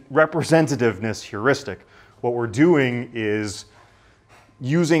representativeness heuristic, what we're doing is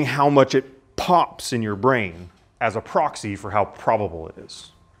using how much it pops in your brain as a proxy for how probable it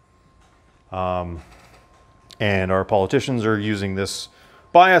is. And our politicians are using this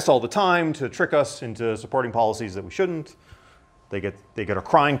bias all the time to trick us into supporting policies that we shouldn't. They get a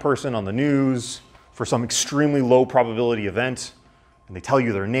crying person on the news for some extremely low probability event, and they tell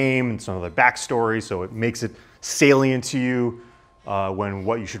you their name and some of their backstory, so it makes it salient to you when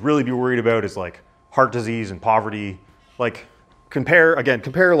what you should really be worried about is like heart disease and poverty. Like compare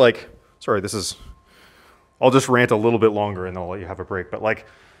like, sorry, I'll just rant a little bit longer and then I'll let you have a break, but like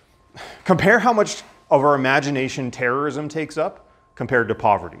compare how much of our imagination terrorism takes up compared to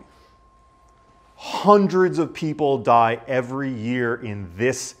poverty. Hundreds of people die every year in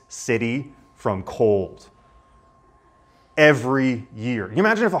this city from cold. Every year. Can you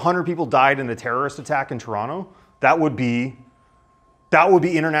imagine if 100 people died in a terrorist attack in Toronto? That would be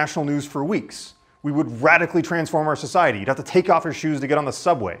international news for weeks. We would radically transform our society. You'd have to take off your shoes to get on the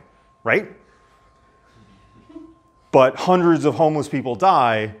subway, right? But hundreds of homeless people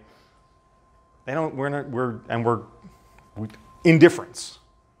die. We're indifference,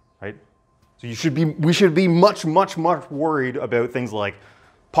 right? So we should be much worried about things like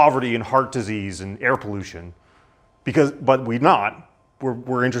poverty and heart disease and air pollution, but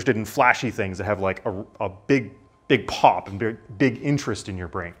we're interested in flashy things that have like a big pop and big interest in your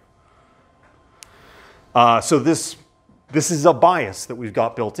brain. So this is a bias that we've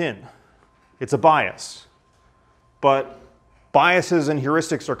got built in. It's a bias, but biases and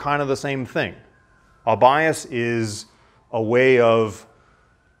heuristics are kind of the same thing. A bias is a way of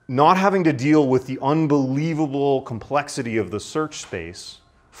not having to deal with the unbelievable complexity of the search space,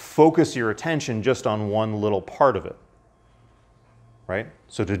 focus your attention just on one little part of it, right?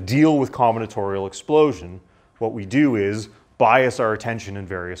 So to deal with combinatorial explosion, what we do is bias our attention in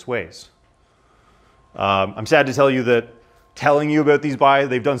various ways. I'm sad to tell you that telling you about these biases,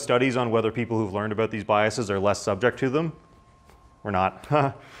 they've done studies on whether people who've learned about these biases are less subject to them. We're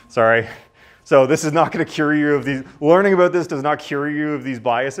not, sorry. So this is not going to cure you of these, learning about this does not cure you of these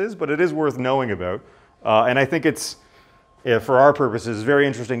biases, but it is worth knowing about. And I think it's, for our purposes, very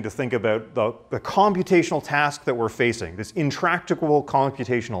interesting to think about the computational task that we're facing, this intractable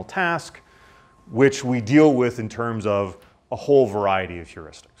computational task, which we deal with in terms of a whole variety of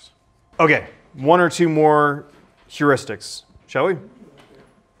heuristics. Okay, one or two more heuristics, shall we?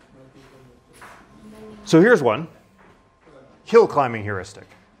 So here's one, hill climbing heuristic.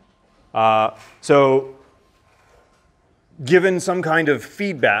 So given some kind of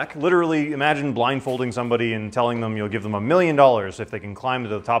feedback, literally imagine blindfolding somebody and telling them you'll give them $1 million if they can climb to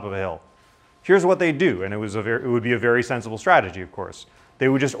the top of a hill. Here's what they do, and it would be a very sensible strategy, of course. They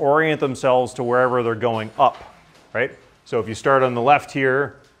would just orient themselves to wherever they're going up, right? So if you start on the left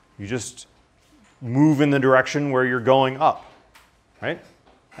here, you just move in the direction where you're going up, right?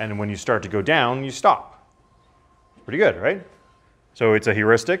 And when you start to go down, you stop. Pretty good, right? So it's a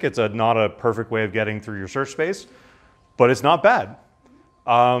heuristic. It's not a perfect way of getting through your search space, but it's not bad.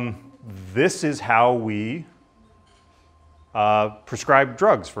 This is how we prescribe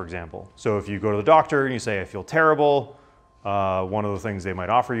drugs, for example. So if you go to the doctor and you say, I feel terrible, one of the things they might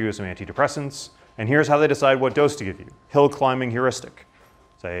offer you is some antidepressants. And here's how they decide what dose to give you. Hill climbing heuristic.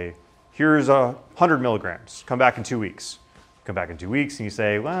 Say, here's 100 milligrams. Come back in 2 weeks. Come back in 2 weeks and you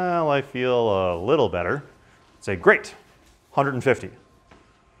say, well, I feel a little better. Say, great. 150.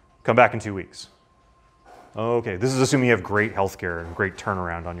 Come back in 2 weeks. Okay, this is assuming you have great healthcare and great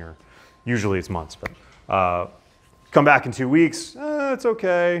turnaround on your, usually it's months, but come back in 2 weeks, it's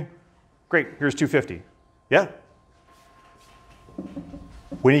okay. Great, here's 250. Yeah?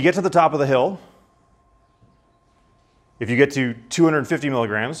 When you get to the top of the hill, if you get to 250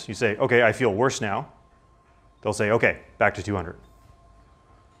 milligrams, you say, okay, I feel worse now. They'll say, okay, back to 200.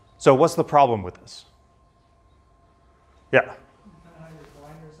 So what's the problem with this? Yeah. Kind of have your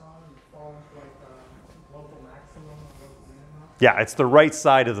blinders on and fall into like Yeah, it's the right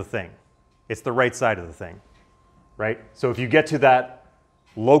side of the thing. It's the right side of the thing, right? So if you get to that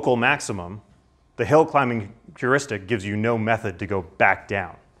local maximum, the hill climbing heuristic gives you no method to go back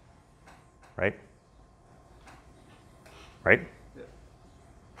down, right? Right?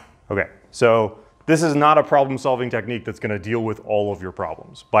 Okay, so this is not a problem-solving technique that's going to deal with all of your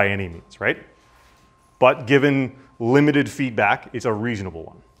problems by any means, right? But given limited feedback, it's a reasonable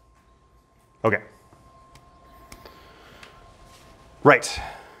one. Okay. Right.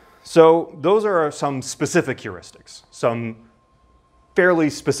 So those are some specific heuristics, some fairly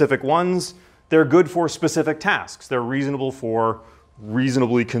specific ones. They're good for specific tasks. They're reasonable for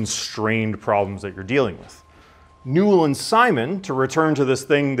reasonably constrained problems that you're dealing with. Newell and Simon, to return to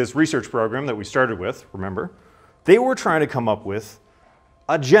this research program that we started with, remember, they were trying to come up with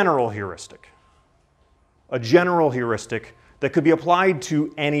a general heuristic. A general heuristic that could be applied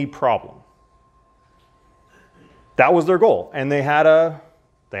to any problem. That was their goal, and they had a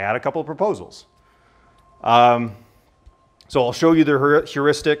couple of proposals. So I'll show you the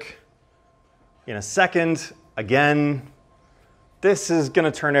heuristic in a second. Again, this is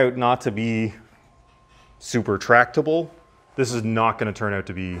going to turn out not to be super tractable. This is not going to turn out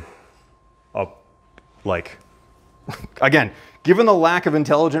to be again, given the lack of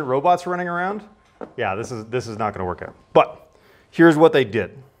intelligent robots running around, yeah, this is not going to work out. But here's what they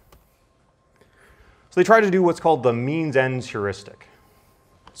did. So they tried to do what's called the means ends heuristic.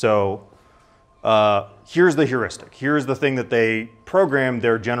 So here's the heuristic. Here's the thing that they programmed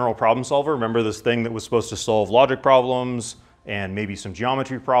their general problem solver. Remember this thing that was supposed to solve logic problems and maybe some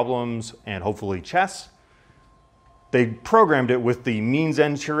geometry problems and hopefully chess. They programmed it with the means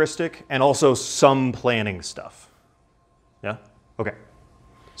ends heuristic and also some planning stuff. Yeah? Okay.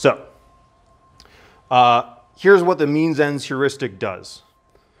 So here's what the means ends heuristic does.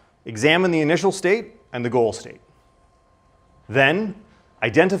 Examine the initial state and the goal state. Then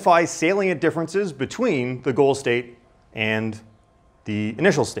identify salient differences between the goal state and the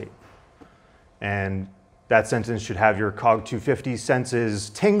initial state. And that sentence should have your COG250 senses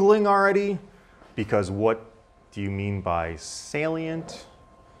tingling already, because what do you mean by salient?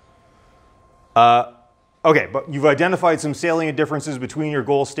 Okay, but you've identified some salient differences between your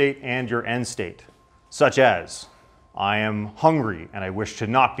goal state and your end state, such as, I am hungry and I wish to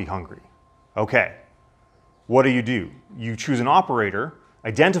not be hungry. Okay, what do? You choose an operator,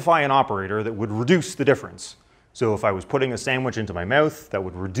 identify an operator that would reduce the difference. So if I was putting a sandwich into my mouth, that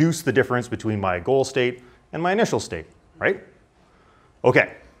would reduce the difference between my goal state and my initial state, right?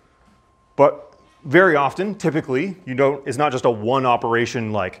 Okay, but very often, typically, it's not just a one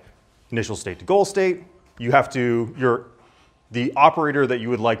operation like initial state to goal state. You have to, the operator that you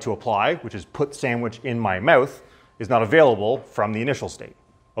would like to apply, which is put sandwich in my mouth, is not available from the initial state.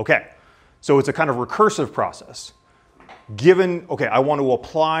 Okay, so it's a kind of recursive process. Okay, I want to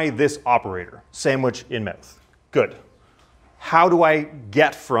apply this operator, sandwich in mouth. Good. How do I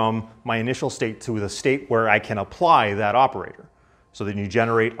get from my initial state to the state where I can apply that operator? So then you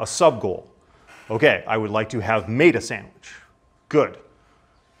generate a sub-goal. Okay, I would like to have made a sandwich. Good.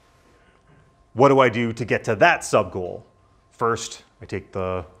 What do I do to get to that sub-goal? First, I take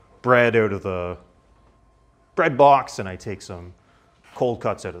the bread out of the bread box and I take some cold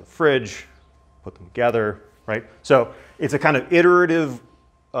cuts out of the fridge, put them together, right? So it's a kind of iterative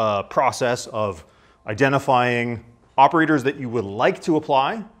process of identifying operators that you would like to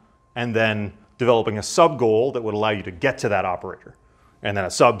apply and then developing a sub-goal that would allow you to get to that operator. And then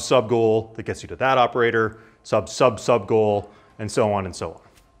a sub-sub-goal that gets you to that operator, sub-sub-sub-goal, and so on and so on.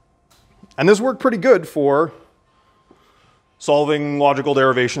 And this worked pretty good for solving logical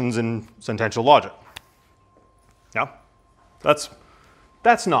derivations in sentential logic. Yeah, that's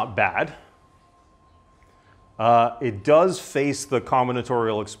not bad. It does face the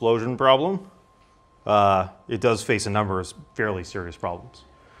combinatorial explosion problem. It does face a number of fairly serious problems.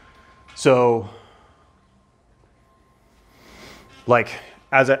 So, like,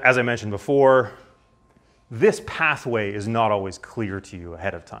 as I mentioned before, this pathway is not always clear to you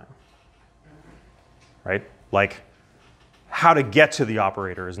ahead of time, right? Like, how to get to the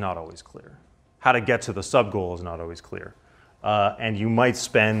operator is not always clear. How to get to the sub-goal is not always clear. And you might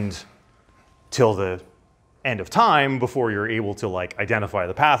spend till the end of time before you're able to like identify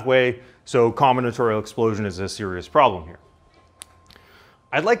the pathway. So combinatorial explosion is a serious problem here.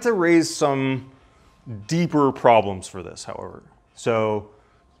 I'd like to raise some deeper problems for this, however. So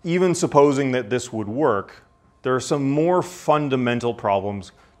even supposing that this would work, there are some more fundamental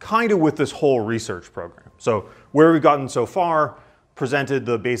problems kind of with this whole research program. So where we've gotten so far, presented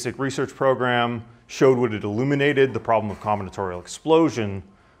the basic research program, showed what it illuminated, the problem of combinatorial explosion.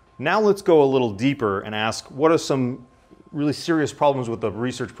 Now let's go a little deeper and ask what are some really serious problems with the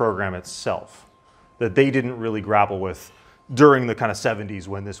research program itself that they didn't really grapple with during the kind of 70s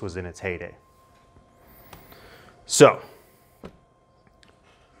when this was in its heyday. So,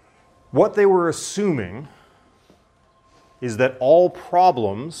 what they were assuming is that all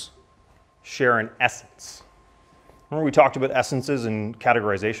problems share an essence. Remember we talked about essences in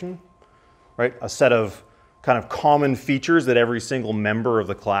categorization, right? A set of kind of common features that every single member of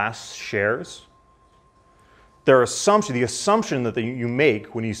the class shares. The assumption that you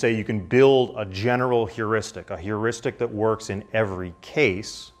make when you say you can build a general heuristic, a heuristic that works in every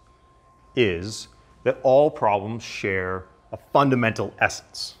case, is that all problems share a fundamental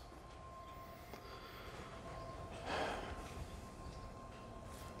essence.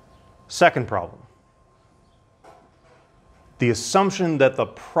 Second problem. The assumption that the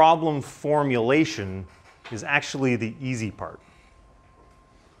problem formulation is actually the easy part.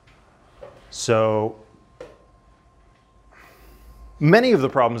 So, many of the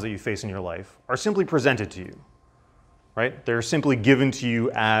problems that you face in your life are simply presented to you, right? They're simply given to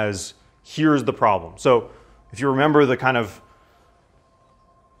you as, here's the problem. So if you remember the kind of,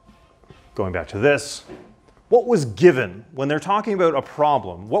 going back to this, what was given when they're talking about a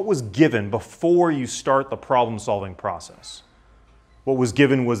problem? What was given before you start the problem-solving process? What was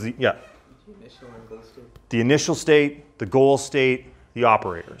given was the, yeah. The initial and goal state. The initial state, the goal state, the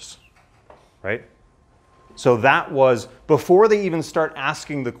operators, right? So that was, before they even start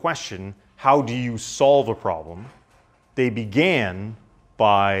asking the question, how do you solve a problem, they began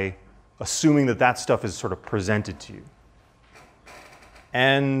by assuming that that stuff is sort of presented to you.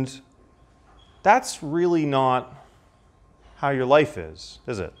 And that's really not how your life is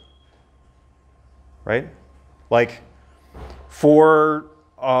it? Right? Like, so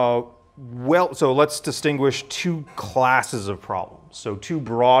let's distinguish two classes of problems. So two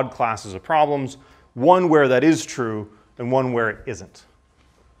broad classes of problems, one where that is true and one where it isn't.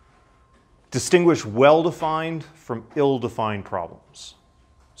 Distinguish well-defined from ill-defined problems.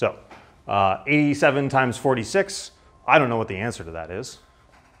 So 87 times 46, I don't know what the answer to that is,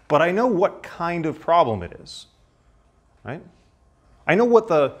 but I know what kind of problem it is, right? I know what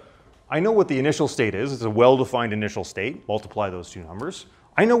the initial state is. It's a well-defined initial state. Multiply those two numbers.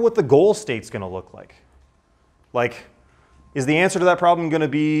 I know what the goal state's going to look like. Like, is the answer to that problem going to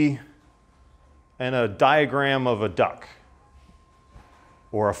be in a diagram of a duck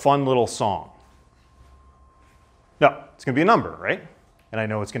or a fun little song? No, it's going to be a number, right? And I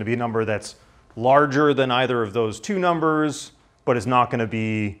know it's going to be a number that's larger than either of those two numbers, but it's not going to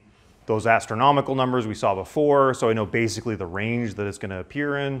be those astronomical numbers we saw before. So I know basically the range that it's going to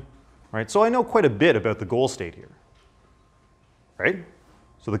appear in, right? So I know quite a bit about the goal state here, right?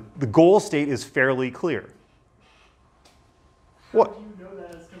 So the goal state is fairly clear. What? How do you know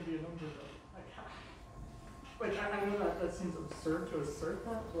that it's going to be a number, though? Like I know that seems absurd to assert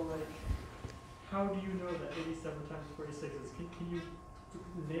that, but like, how do you know that 87 times 46 is? Can you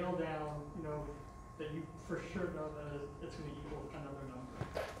nail down, that you for sure know that it's going to equal another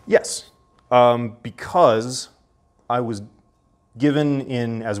number? Yes, because I was given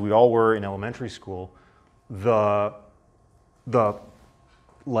in, as we all were in elementary school, this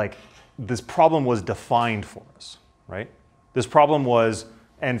problem was defined for us, right? This problem was,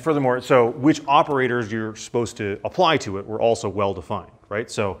 and furthermore, so which operators you're supposed to apply to it were also well defined, right?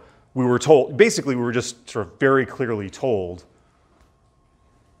 So we were told, basically we were just sort of very clearly told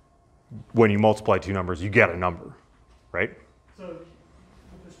when you multiply two numbers, you get a number, right? So with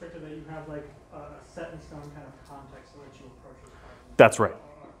respect to that, you have like a set in stone kind of context in which you approach this problem. That's right.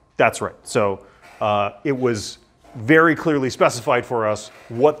 That's right. So it was very clearly specified for us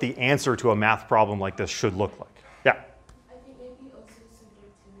what the answer to a math problem like this should look like. Yeah? I think maybe also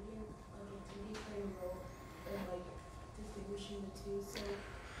subjectivity and objectivity play a role in like distinguishing the two. So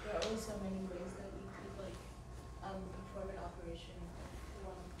there are also many ways that we could like perform an operation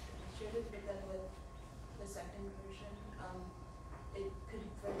one demonstrated, but then with the second version, it could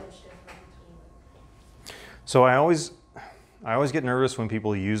be very much different between like. So I always get nervous when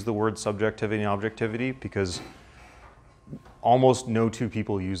people use the word subjectivity and objectivity because almost no two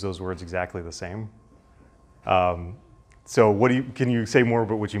people use those words exactly the same. So can you say more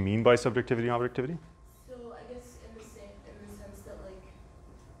about what you mean by subjectivity and objectivity? So I guess in the sense that like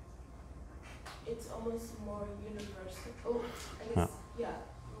it's almost more universal. Oh, I guess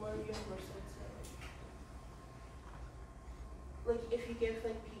more universal to like if you give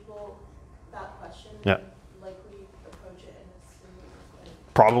like people that question, Yeah. they likely approach it in a similar way.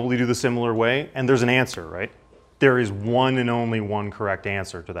 Probably do the similar way, and there's an answer, right? There is one and only one correct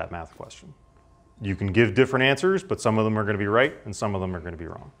answer to that math question. You can give different answers, but some of them are going to be right and some of them are going to be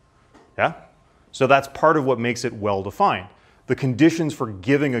wrong. Yeah? So that's part of what makes it well defined. The conditions for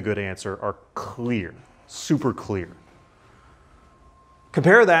giving a good answer are clear, super clear.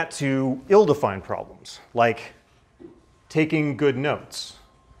 Compare that to ill-defined problems, like taking good notes.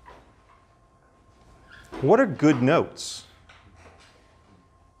 What are good notes?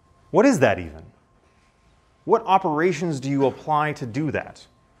 What is that even? What operations do you apply to do that?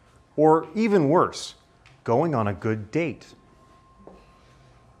 Or even worse, going on a good date.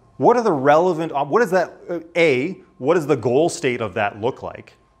 What are the relevant, what is that, what does the goal state of that look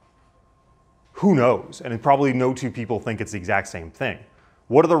like? Who knows? And probably no two people think it's the exact same thing.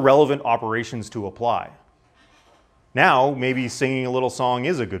 What are the relevant operations to apply? Now, maybe singing a little song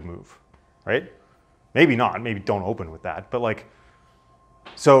is a good move, right? Maybe not, maybe don't open with that, but like,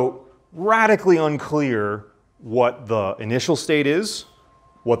 so radically unclear what the initial state is,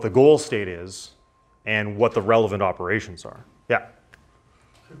 what the goal state is, and what the relevant operations are. Yeah?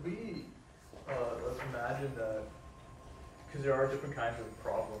 Could we, let's imagine that, because there are different kinds of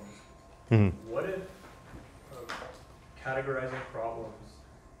problems, what if categorizing problems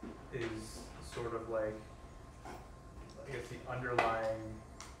is sort of like, I guess, the underlying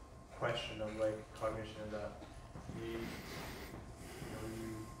question of like cognition, that you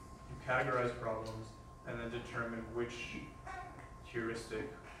categorize problems and then determine which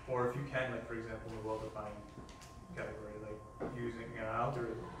heuristic, or if you can, like for example, in a well-defined category, like using an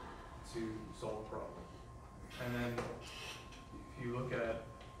algorithm to solve a problem. And then if you look at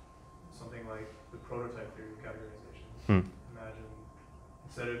something like the prototype theory of categorization, imagine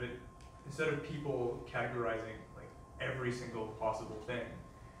instead of people categorizing like every single possible thing,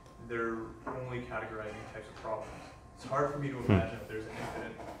 they're only categorizing types of problems. It's hard for me to imagine that there's an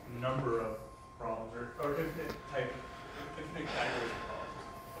infinite number of problems or infinite categories of problems,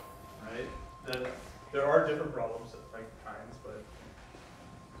 right? That there are different problems, like kinds, but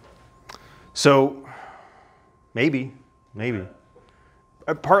so maybe.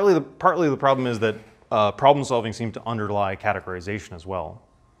 Partly the problem is that problem solving seems to underlie categorization as well.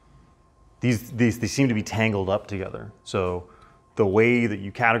 These seem to be tangled up together. So the way that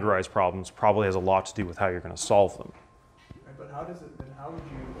you categorize problems probably has a lot to do with how you're going to solve them. Right, but how would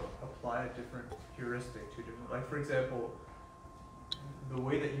you apply a different heuristic to different, like for example, the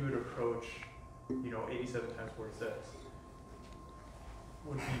way that you would approach, 87 times 46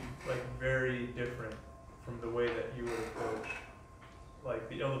 would be like very different from the way that you would approach like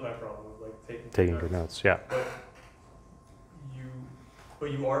the ill-defined problem of like taking good notes. Yeah.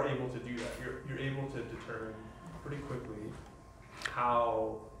 But you are able to do that. You're able to determine pretty quickly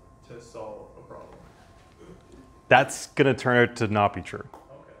how to solve a problem. That's going to turn out to not be true.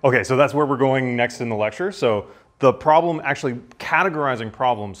 Okay, so that's where we're going next in the lecture. So the problem, actually categorizing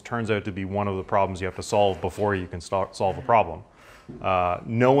problems, turns out to be one of the problems you have to solve before you can solve a problem.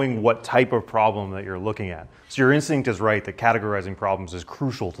 Knowing what type of problem that you're looking at. So your instinct is right that categorizing problems is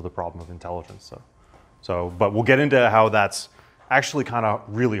crucial to the problem of intelligence. But we'll get into how that's actually kind of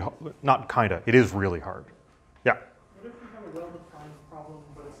really, not kind of, it is really hard. Yeah? What if we have a well-defined problem,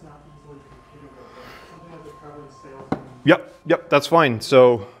 but it's not easily computable? Something like the traveling salesman. Yep, that's fine.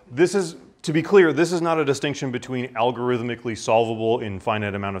 So this is, to be clear, this is not a distinction between algorithmically solvable in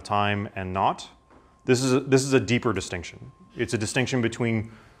finite amount of time and not. This is a deeper distinction. It's a distinction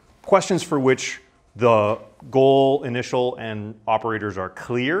between questions for which the goal, initial, and operators are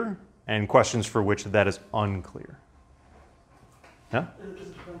clear, and questions for which that is unclear. Yeah? Is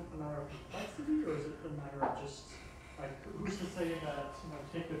it a matter of complexity, or is it a matter of just, like, who's to say that,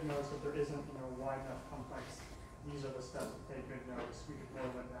 take good notes if there isn't, wide enough complex, these are the steps to take good notes, we could boil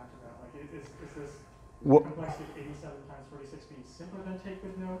it down to that. Like, is this complexity of 87 times 46 being simpler than take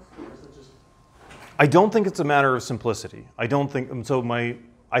good notes, or is it just... I don't think it's a matter of simplicity. I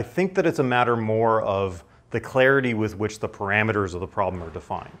think that it's a matter more of the clarity with which the parameters of the problem are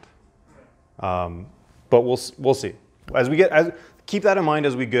defined. But we'll see. Keep that in mind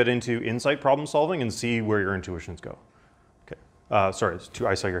as we get into insight problem solving and see where your intuitions go. Okay. Sorry,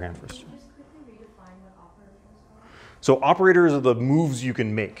 I saw your hand first. Can you just quickly redefine what operators are? So operators are the moves you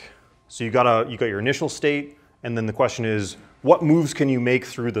can make. So you got your initial state, and then the question is, what moves can you make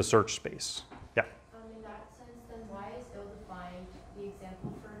through the search space? Yeah. In that sense, then why is ill-defined the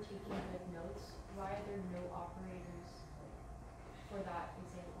example for taking good notes? Why are there no operators for that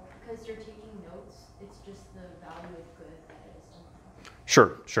example? Because you're taking notes, it's just the value of good that it is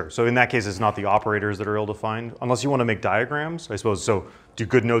defined. Sure. So in that case, it's not the operators that are ill-defined, unless you want to make diagrams, I suppose. So do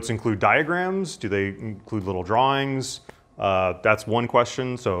good notes include diagrams? Do they include little drawings? That's one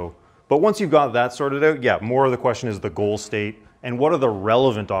question. But once you've got that sorted out, yeah, more of the question is the goal state, and what are the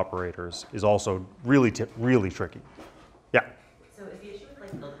relevant operators is also really tricky. Yeah. So is the issue with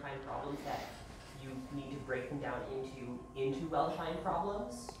like ill-defined problems that well-defined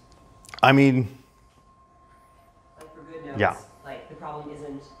problems? I mean, Like for good notes, yeah. like the problem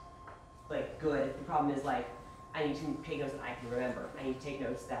isn't like good. The problem is like, I need to take notes that I can remember. I need to take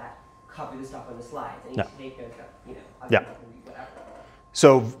notes that cover the stuff on the slides. I need Yeah. to take notes that, you know, I Yeah. can read whatever.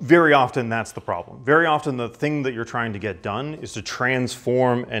 So very often that's the problem. Very often the thing that you're trying to get done is to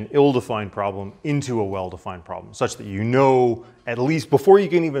transform an ill-defined problem into a well-defined problem, such that you know, at least before you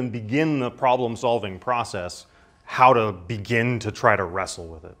can even begin the problem-solving process, how to begin to try to wrestle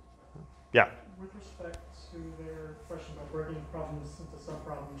with it. Yeah? With respect to their question about breaking problems into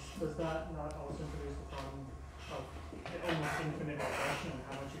subproblems, does that not also introduce the problem of the almost infinite regression and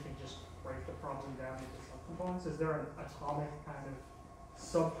how much you can just break the problem down into subcomponents? Is there an atomic kind of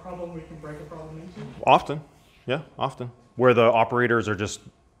subproblem we can break a problem into? Often, yeah, often. Where the operators are just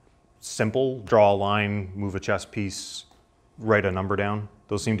simple, draw a line, move a chess piece, write a number down.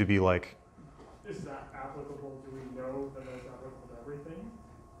 Those seem to be like, Is that applicable? Do we know that that's applicable to everything?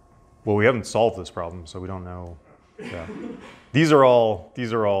 well, we haven't solved this problem, so we don't know. Yeah. These are all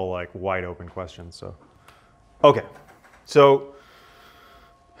like wide open questions, so. Okay, so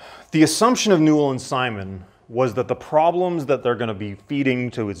the assumption of Newell and Simon was that the problems that they're going to be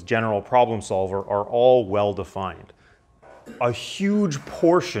feeding to its general problem solver are all well defined. A huge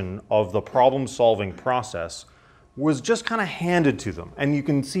portion of the problem solving process was just kind of handed to them. And you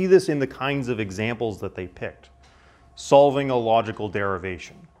can see this in the kinds of examples that they picked. Solving a logical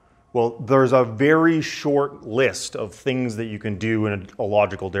derivation. Well, there's a very short list of things that you can do in a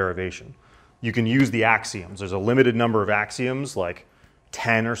logical derivation. You can use the axioms. There's a limited number of axioms, like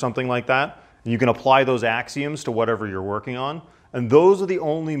 10 or something like that. And you can apply those axioms to whatever you're working on. And those are the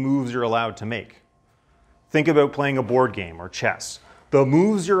only moves you're allowed to make. Think about playing a board game or chess. The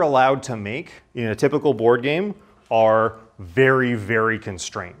moves you're allowed to make in a typical board game are very, very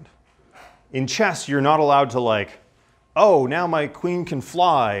constrained. In chess, you're not allowed to like, oh, now my queen can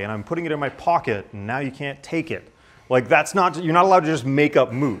fly and I'm putting it in my pocket and now you can't take it. Like that's not, you're not allowed to just make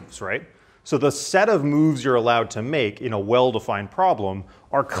up moves, right? So the set of moves you're allowed to make in a well-defined problem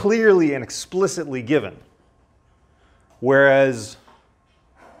are clearly and explicitly given. Whereas,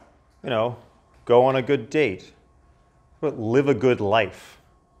 you know, go on a good date, but live a good life.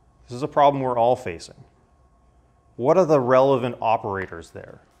 This is a problem we're all facing. What are the relevant operators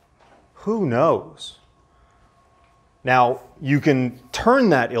there? Who knows? Now, you can turn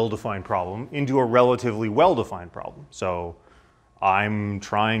that ill-defined problem into a relatively well-defined problem. So I'm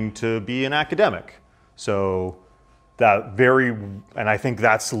trying to be an academic. So and I think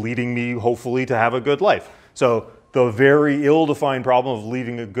that's leading me hopefully to have a good life. So the very ill-defined problem of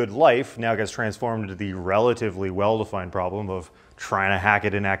leading a good life now gets transformed into the relatively well-defined problem of trying to hack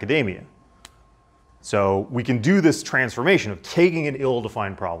it in academia. So we can do this transformation of taking an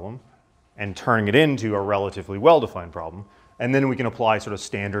ill-defined problem and turning it into a relatively well-defined problem, and then we can apply sort of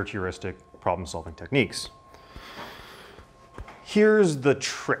standard heuristic problem-solving techniques. Here's the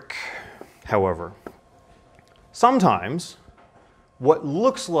trick, however. Sometimes what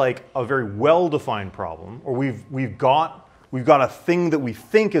looks like a very well-defined problem, or we've got a thing that we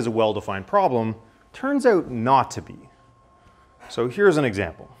think is a well-defined problem, turns out not to be. So here's an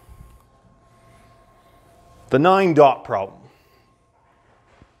example. The 9-dot problem.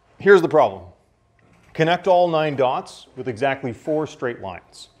 Here's the problem. Connect all 9 dots with exactly 4 straight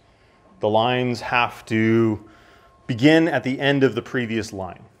lines. The lines have to begin at the end of the previous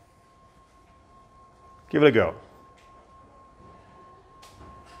line. Give it a go.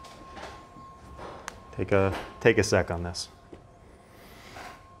 Take a sec on this.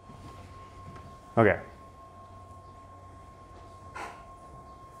 Okay.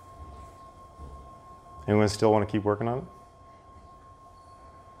 Anyone still want to keep working on it?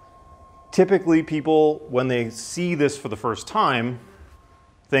 Typically, people, when they see this for the first time,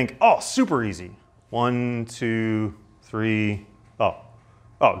 think, oh, super easy. 1, 2, 3, oh,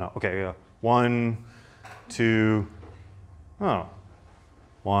 no, okay, yeah. 1, 2, oh,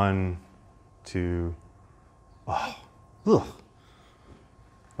 1, 2, oh, ugh.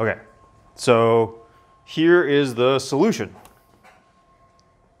 Okay, so here is the solution.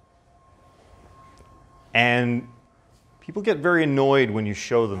 And people get very annoyed when you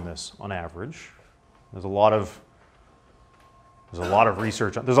show them this on average. There's a lot of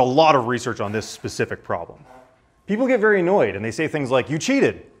research on this specific problem. People get very annoyed and they say things like, you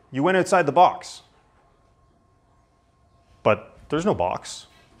cheated, you went outside the box. But there's no box.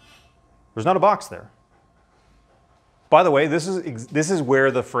 There's not a box there. By the way, this is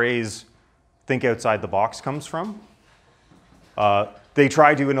where the phrase think outside the box comes from. They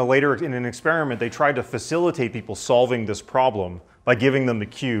tried to, in an experiment, they tried to facilitate people solving this problem by giving them the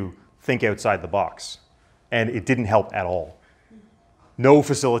cue, think outside the box. And it didn't help at all. No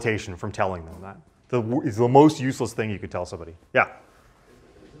facilitation from telling them that. It's the most useless thing you could tell somebody. Yeah? Is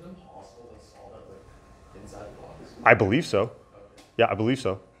it impossible to solve it like inside the box? I believe so. Okay. Yeah, I believe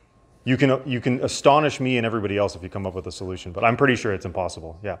so. You can astonish me and everybody else if you come up with a solution, but I'm pretty sure it's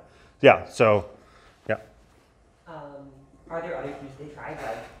impossible. Yeah. Yeah, so, yeah. Are there other cues they tried?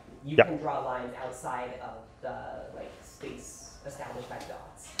 Like, you Yeah. can draw lines outside of the like space established by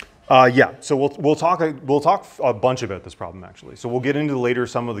dots. Yeah, so we'll talk a bunch about this problem actually. So we'll get into later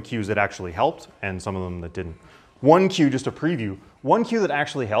some of the cues that actually helped and some of them that didn't. One cue, just a preview, one cue that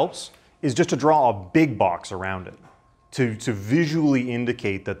actually helps is just to draw a big box around it to visually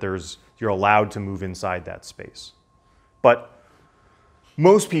indicate that you're allowed to move inside that space. But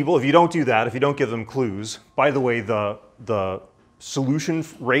most people, if you don't do that, if you don't give them clues, by the way, the solution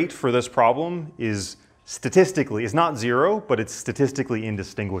rate for this problem is statistically, it's not 0, but it's statistically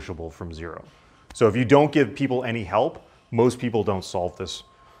indistinguishable from 0. So if you don't give people any help, most people don't solve this.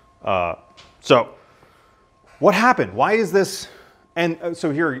 So what happened? Why is this? And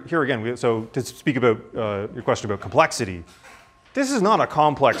so here again, so to speak about your question about complexity, this is not a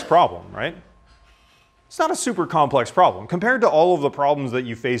complex problem, right? It's not a super complex problem. Compared to all of the problems that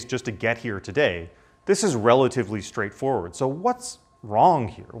you faced just to get here today, this is relatively straightforward. So what's wrong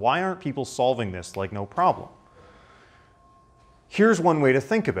here? Why aren't people solving this like no problem? Here's one way to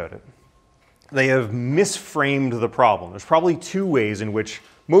think about it. They have misframed the problem. There's probably 2 ways in which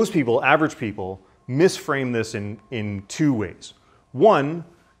most people, average people, misframe this in 2 ways. One,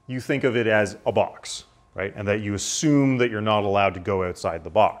 you think of it as a box, right? And that you assume that you're not allowed to go outside the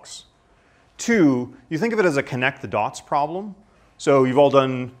box. 2, you think of it as a connect the dots problem. So you've all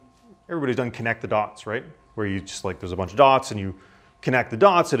done, everybody's done connect the dots, right? Where you just like, there's a bunch of dots and you connect the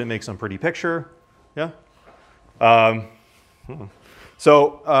dots and it makes some pretty picture, yeah?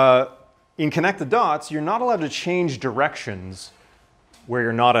 So in connect the dots, you're not allowed to change directions where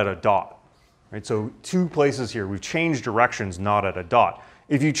you're not at a dot, right? So 2 places here, we've changed directions not at a dot.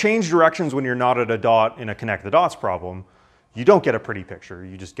 If you change directions when you're not at a dot in a connect the dots problem, you don't get a pretty picture,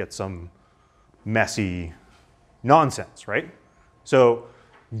 you just get some messy nonsense, right? So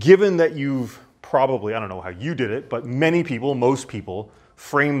given that you've probably, I don't know how you did it, but many people, most people,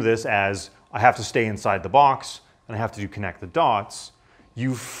 frame this as I have to stay inside the box and I have to do connect the dots.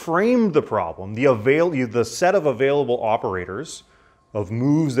 You framed the problem, the set of available operators of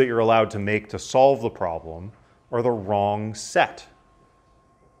moves that you're allowed to make to solve the problem are the wrong set,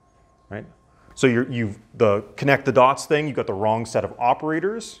 right? So the connect the dots thing, you've got the wrong set of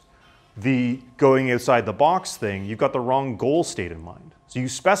operators. The going outside the box thing, you've got the wrong goal state in mind. So you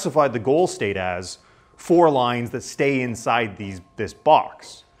specified the goal state as 4 lines that stay inside this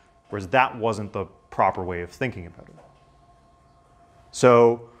box, whereas that wasn't the proper way of thinking about it.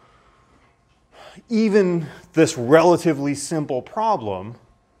 So even this relatively simple problem,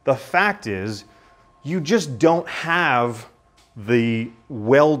 the fact is you just don't have the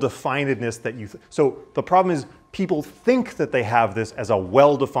well-definedness that you... So the problem is people think that they have this as a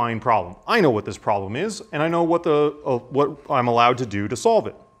well-defined problem. I know what this problem is, and I know what I'm allowed to do to solve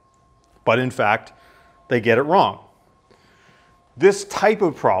it. But in fact, they get it wrong. This type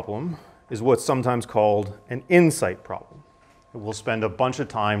of problem is what's sometimes called an insight problem. We'll spend a bunch of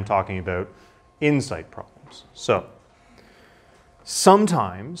time talking about insight problems. So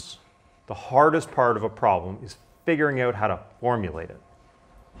sometimes the hardest part of a problem is figuring out how to formulate it.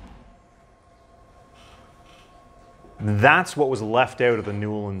 That's what was left out of the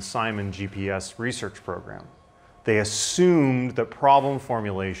Newell and Simon GPS research program. They assumed that problem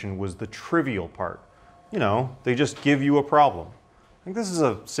formulation was the trivial part. You know, they just give you a problem. I think this is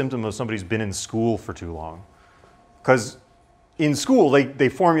a symptom of somebody who's been in school for too long. Because in school, they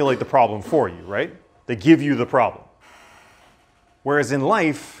formulate the problem for you, right? They give you the problem. Whereas in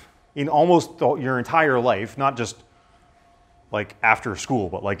life, in almost your entire life, not just like after school,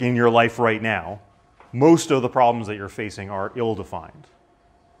 but like in your life right now, most of the problems that you're facing are ill-defined.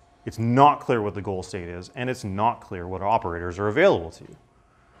 It's not clear what the goal state is, and it's not clear what operators are available to you.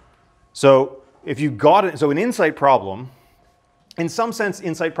 So if you got it, so an insight problem, in some sense,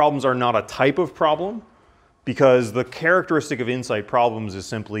 insight problems are not a type of problem, because the characteristic of insight problems is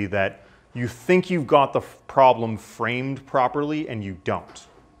simply that you think you've got the problem framed properly, and you don't.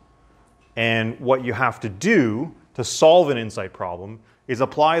 And what you have to do to solve an insight problem is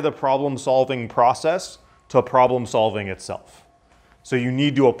apply the problem-solving process to problem-solving itself. So you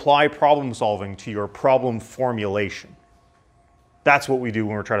need to apply problem-solving to your problem formulation. That's what we do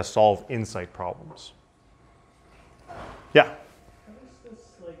when we're trying to solve insight problems. Yeah? How is this,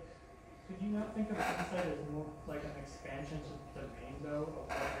 like, could you not think of insight as more like an expansion to the domain, though, of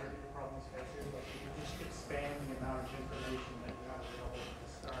what your problem space is? Like, you just expand the amount of information that you have available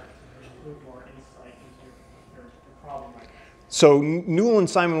include more insight into your problem like that? So Newell and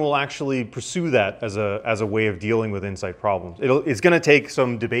Simon will actually pursue that as a way of dealing with insight problems. It's going to take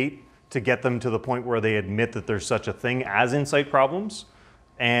some debate to get them to the point where they admit that there's such a thing as insight problems.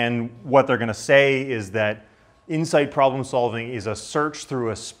 And what they're going to say is that insight problem solving is a search through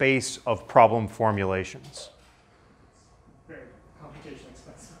a space of problem formulations. Very computation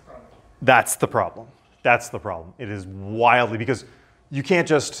expensive problem. That's the problem. That's the problem. It is wildly, because you can't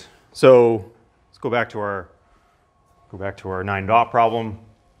just, so let's go back to our 9-dot problem.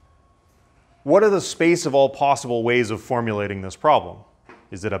 What are the space of all possible ways of formulating this problem?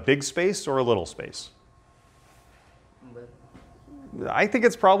 Is it a big space or a little space? I think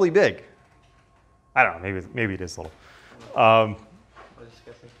it's probably big. I don't know, maybe it is little. I was just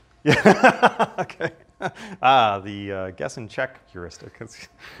guessing. Yeah, okay. The guess and check heuristic. It's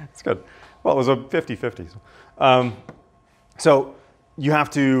good. Well, it was a 50-50. So you have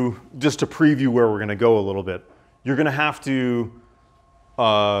to, just to preview where we're going to go a little bit, you're going to have to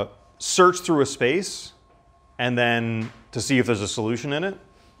search through a space and then to see if there's a solution in it,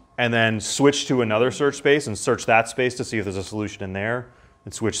 and then switch to another search space and search that space to see if there's a solution in there,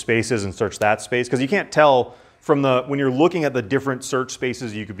 and switch spaces and search that space. Because you can't tell from when you're looking at the different search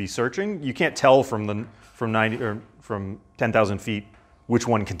spaces you could be searching, you can't tell from 10,000 feet which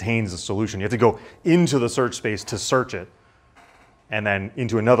one contains the solution. You have to go into the search space to search it, and then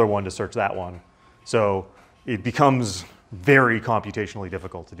into another one to search that one. So it becomes very computationally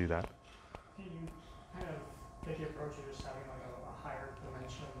difficult to do that. Can you kind of take the approach of just having like a higher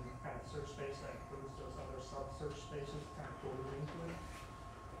dimension kind of search space that includes those other sub-search spaces kind of folded into it?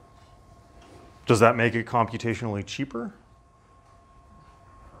 Does that make it computationally cheaper?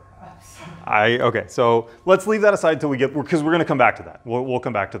 Perhaps. Okay, so let's leave that aside until we get, because we're going to come back to that. We'll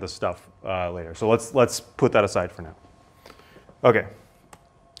come back to this stuff later. So let's put that aside for now. Okay,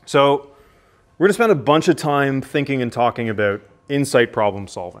 so we're going to spend a bunch of time thinking and talking about insight problem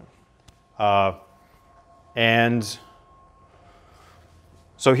solving. And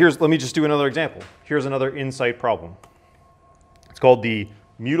so let me just do another example. Here's another insight problem. It's called the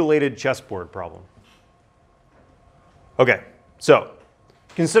mutilated chessboard problem. Okay, so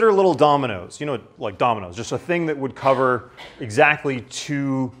consider little dominoes, like dominoes, just a thing that would cover exactly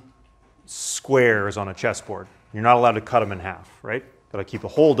 2 squares on a chessboard. You're not allowed to cut them in half, right? Got to keep the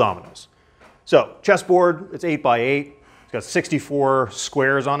whole dominoes. So chessboard, it's 8 by 8. It's got 64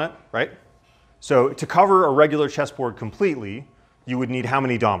 squares on it, right? So to cover a regular chessboard completely, you would need how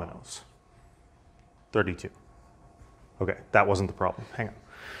many dominoes? 32. Okay, that wasn't the problem. Hang on.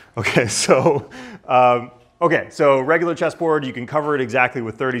 Okay, so regular chessboard, you can cover it exactly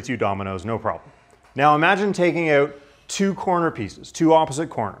with 32 dominoes, no problem. Now imagine taking out 2 corner pieces, 2 opposite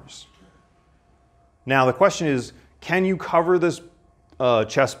corners. Now the question is, can you cover this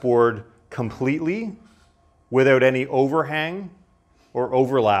chessboard completely without any overhang or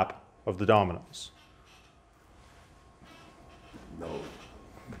overlap of the dominoes? No.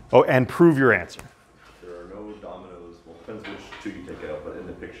 Oh, and prove your answer. There are no dominoes, well, depends which 2 you take out, but in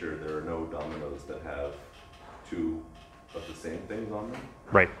the picture there are no dominoes that have 2 of the same things on them.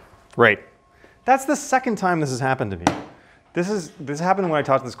 Right, right. That's the second time this has happened to me. This happened when I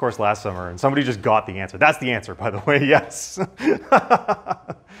taught this course last summer, and somebody just got the answer. That's the answer, by the way, yes.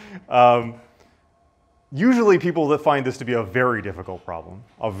 Usually people that find this to be a very difficult problem,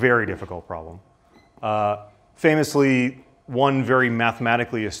 famously, one very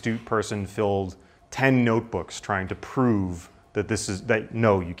mathematically astute person filled 10 notebooks trying to prove that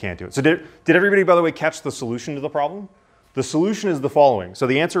no, you can't do it. So did everybody, by the way, catch the solution to the problem? The solution is the following. So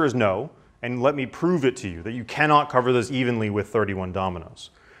the answer is no, and let me prove it to you, that you cannot cover this evenly with 31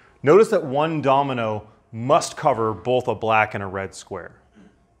 dominoes. Notice that one domino must cover both a black and a red square.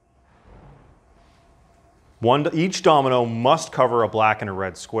 Each domino must cover a black and a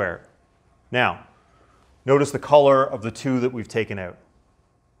red square. Now, notice the color of the 2 that we've taken out.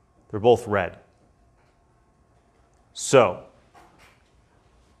 They're both red. So,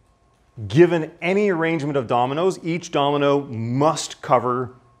 given any arrangement of dominoes, each domino must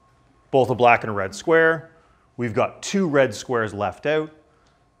cover both a black and a red square. We've got 2 red squares left out.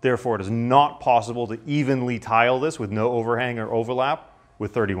 Therefore, it is not possible to evenly tile this with no overhang or overlap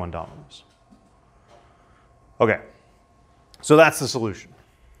with 31 dominoes. Okay, so that's the solution.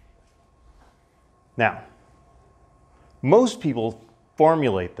 Now, most people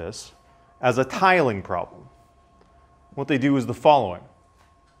formulate this as a tiling problem. What they do is the following.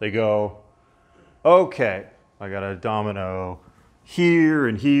 They go, okay, I got a domino here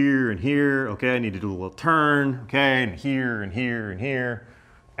and here and here. Okay, I need to do a little turn. Okay, and here and here and here.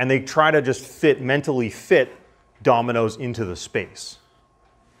 And they try to just mentally fit dominoes into the space.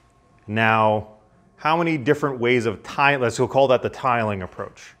 Now, how many different ways of tiling, let's call that the tiling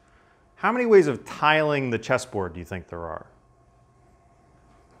approach. How many ways of tiling the chessboard do you think there are?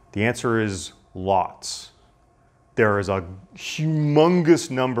 The answer is lots. There is a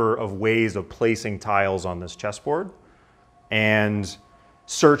humongous number of ways of placing tiles on this chessboard, and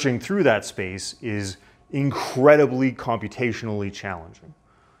searching through that space is incredibly computationally challenging.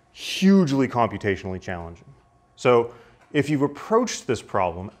 Hugely computationally challenging. So if you've approached this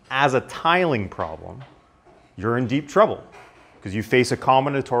problem as a tiling problem, you're in deep trouble because you face a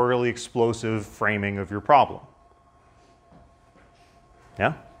combinatorially explosive framing of your problem.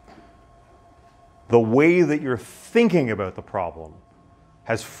 Yeah? The way that you're thinking about the problem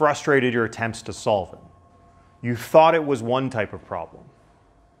has frustrated your attempts to solve it. You thought it was one type of problem.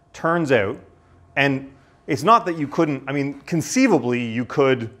 Turns out, and it's not that you couldn't, I mean, conceivably you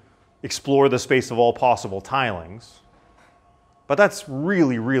could explore the space of all possible tilings, but that's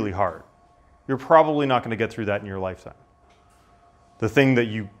really, really hard. You're probably not going to get through that in your lifetime. The thing that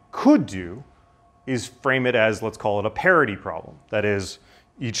you could do is frame it as, let's call it a parity problem. That is,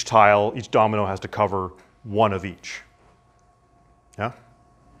 each tile, each domino has to cover one of each. Yeah?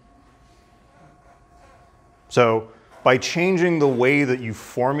 So by changing the way that you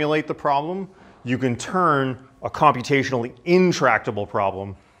formulate the problem, you can turn a computationally intractable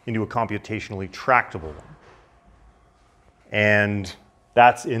problem into a computationally tractable one. And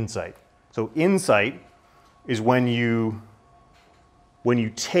that's insight. So insight is when you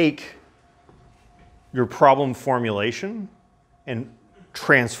take your problem formulation and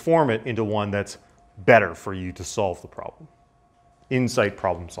transform it into one that's better for you to solve the problem. Insight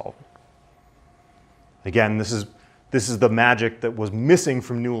problem solving. Again, this is the magic that was missing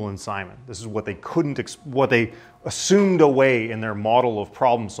from Newell and Simon. This is what they what they assumed away in their model of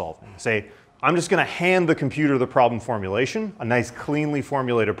problem solving. Say, I'm just going to hand the computer the problem formulation, a nice cleanly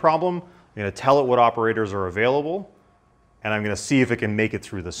formulated problem. I'm going to tell it what operators are available, and I'm going to see if it can make it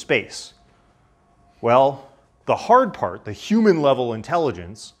through the space. Well, the hard part, the human level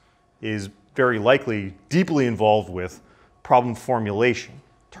intelligence, is very likely deeply involved with problem formulation.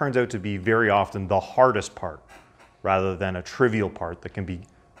 Turns out to be very often the hardest part, rather than a trivial part that can be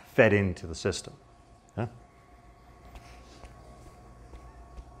fed into the system. Yeah?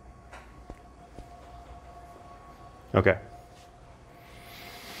 Okay.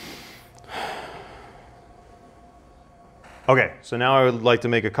 Okay, so now I would like to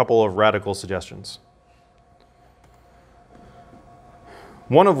make a couple of radical suggestions.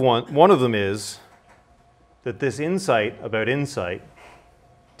 One of them is that this insight about insight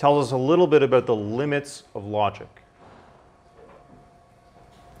tells us a little bit about the limits of logic.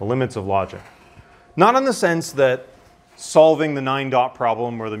 The limits of logic. Not in the sense that solving the 9-dot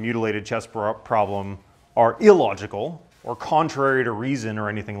problem or the mutilated chess problem are illogical or contrary to reason or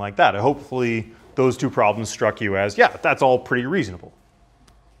anything like that. Hopefully those two problems struck you as, yeah, that's all pretty reasonable.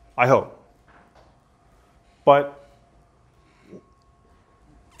 I hope. But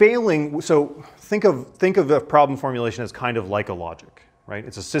failing, so think of a problem formulation as kind of like a logic, right?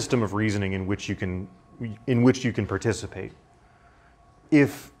 It's a system of reasoning in which you can participate.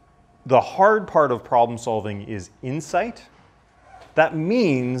 If the hard part of problem solving is insight, that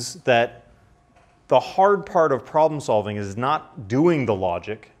means that the hard part of problem solving is not doing the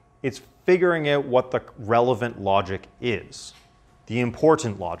logic, it's figuring out what the relevant logic is, the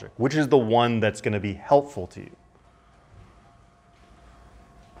important logic, which is the one that's going to be helpful to you.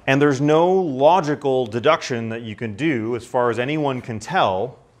 And there's no logical deduction that you can do, as far as anyone can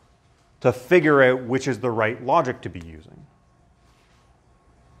tell, to figure out which is the right logic to be using.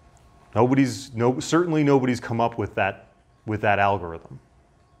 Certainly nobody's come up with that algorithm.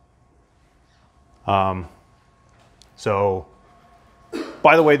 So,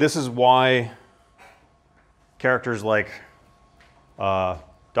 by the way, this is why characters like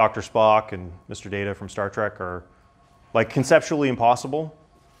Dr. Spock and Mr. Data from Star Trek are like conceptually impossible.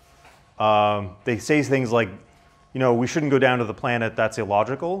 They say things like, we shouldn't go down to the planet, that's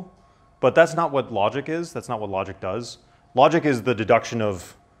illogical. But that's not what logic is. That's not what logic does. Logic is the deduction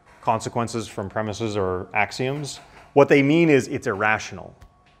of consequences from premises or axioms. What they mean is it's irrational.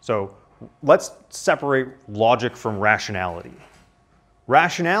 So let's separate logic from rationality.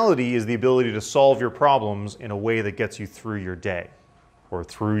 Rationality is the ability to solve your problems in a way that gets you through your day or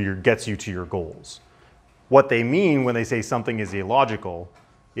gets you to your goals. What they mean when they say something is illogical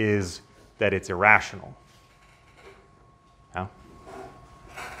is that it's irrational. Yeah?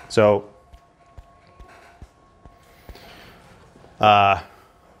 So,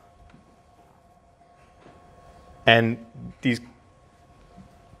 and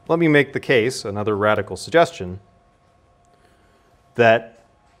let me make the case, another radical suggestion, that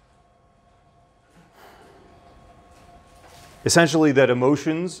essentially that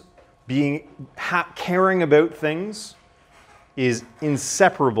emotions, caring about things, is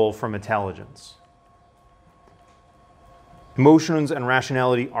inseparable from intelligence. Emotions and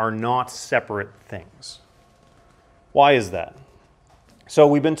rationality are not separate things. Why is that? So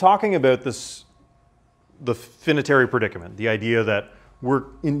we've been talking about this, the finitary predicament, the idea that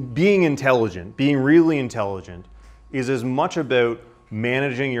being intelligent, being really intelligent, is as much about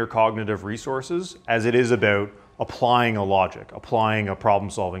managing your cognitive resources as it is about applying a logic, applying a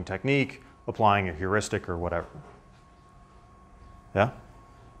problem-solving technique, applying a heuristic or whatever. Yeah?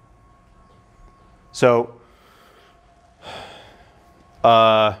 So,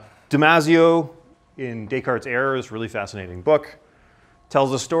 Damasio, in Descartes' Errors, really fascinating book,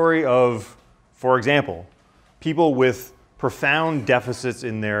 tells a story of, for example, people with profound deficits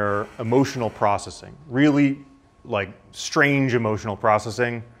in their emotional processing, really like strange emotional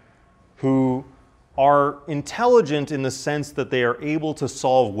processing, who are intelligent in the sense that they are able to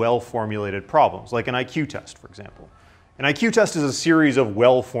solve well-formulated problems, like an IQ test, for example. An IQ test is a series of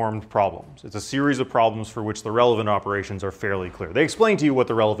well-formed problems. It's a series of problems for which the relevant operations are fairly clear. They explain to you what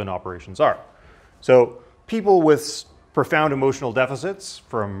the relevant operations are. So people with profound emotional deficits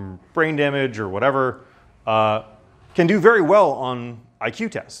from brain damage or whatever can do very well on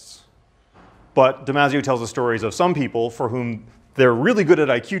IQ tests. But Damasio tells the stories of some people for whom they're really good at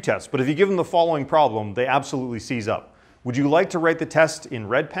IQ tests, but if you give them the following problem, they absolutely seize up. Would you like to write the test in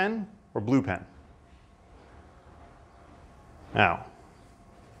red pen or blue pen? Now,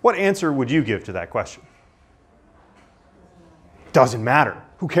 what answer would you give to that question? Doesn't matter.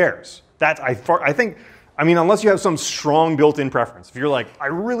 Who cares? I think, unless you have some strong built-in preference. If you're like, I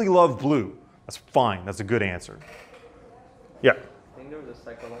really love blue, that's fine. That's a good answer. Yeah. I think there was a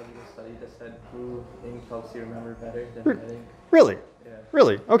psychological study that said blue ink helps you remember better than red ink. Really? Yeah.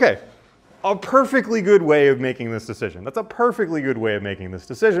 Really? Okay. A perfectly good way of making this decision. That's a perfectly good way of making this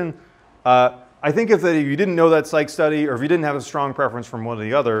decision. I think if you didn't know that psych study, or if you didn't have a strong preference from one or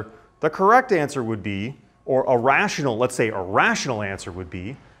the other, the correct answer would be, or let's say a rational answer would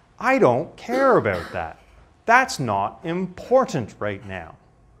be, I don't care about that. That's not important right now.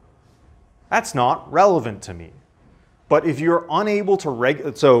 That's not relevant to me. But if you're unable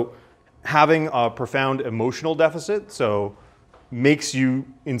to so having a profound emotional deficit, so makes you,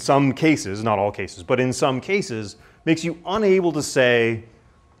 in some cases, not all cases, but in some cases, makes you unable to say,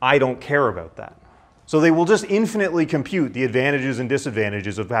 I don't care about that. So they will just infinitely compute the advantages and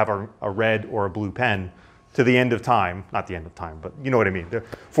disadvantages of having a red or a blue pen to the end of time. Not the end of time, but you know what I mean.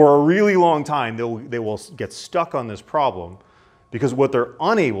 For a really long time, they will get stuck on this problem because what they're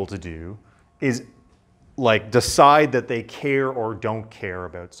unable to do is like decide that they care or don't care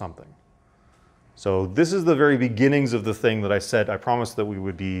about something. So this is the very beginnings of the thing that I said I promised that we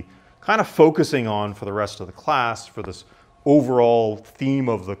would be kind of focusing on for the rest of the class, for this overall theme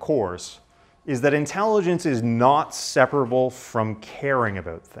of the course, is that intelligence is not separable from caring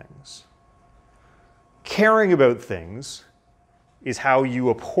about things. Caring about things is how you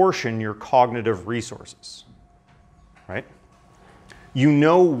apportion your cognitive resources, right? You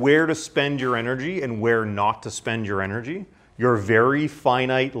know where to spend your energy and where not to spend your energy, your very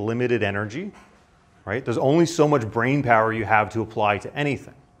finite, limited energy, right? There's only so much brain power you have to apply to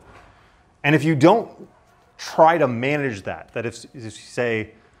anything. And if you don't try to manage that if you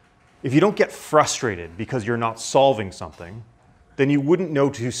say, if you don't get frustrated because you're not solving something, then you wouldn't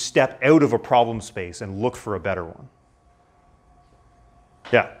know to step out of a problem space and look for a better one.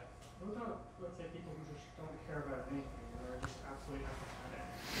 Yeah? What about, let's say, people who just don't care about anything, or are just absolutely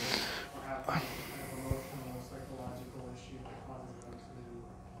apathetic, or have some kind of emotional, psychological issue that causes them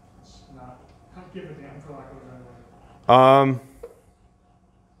to just not give a damn, for lack of a better word?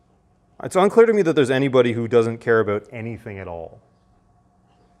 It's unclear to me that there's anybody who doesn't care about anything at all.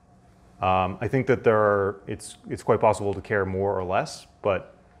 I think that it's quite possible to care more or less,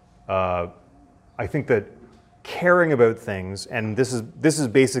 but I think that caring about things, and this is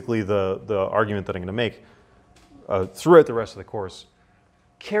basically the argument that I'm going to make throughout the rest of the course,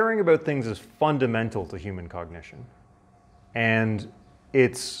 caring about things is fundamental to human cognition. And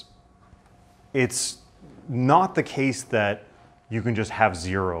it's not the case that you can just have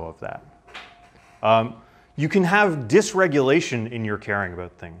zero of that. You can have dysregulation in your caring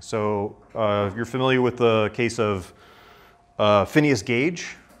about things. So if you're familiar with the case of Phineas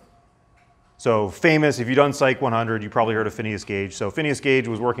Gage. So famous, if you've done Psych 100, you probably heard of Phineas Gage. So Phineas Gage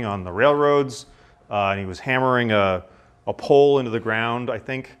was working on the railroads, and he was hammering a pole into the ground, I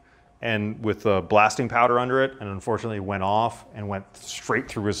think, and with blasting powder under it, and unfortunately went off and went straight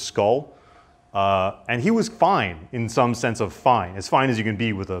through his skull. And he was fine, in some sense of fine, as fine as you can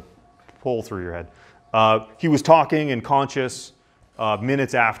be with a pole through your head. He was talking and conscious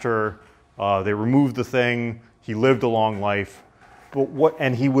minutes after they removed the thing. He lived a long life.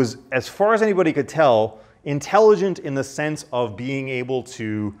 And he was, as far as anybody could tell, intelligent in the sense of being able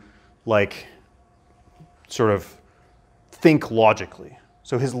to, like, sort of think logically.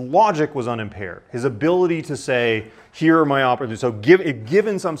 So his logic was unimpaired. His ability to say, here are my operations. So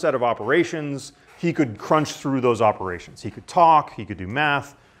given some set of operations, he could crunch through those operations. He could talk, he could do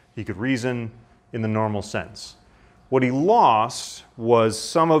math, he could reason in the normal sense. What he lost was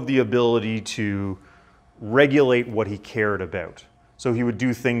some of the ability to regulate what he cared about. So he would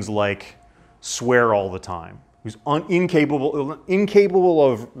do things like swear all the time. He was incapable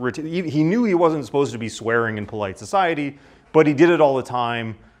of, he knew he wasn't supposed to be swearing in polite society, but he did it all the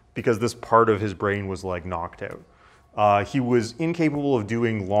time because this part of his brain was like knocked out. He was incapable of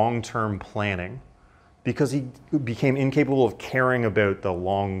doing long-term planning because he became incapable of caring about the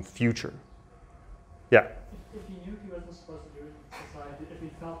long future. Yeah? If he knew he wasn't supposed to do it in society, if he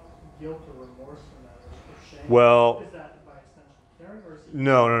felt guilt or remorse from that, or shame, well, is that by extension caring, or is he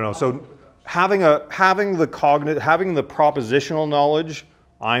no. So having the propositional knowledge,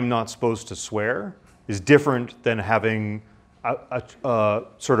 I'm not supposed to swear, is different than having a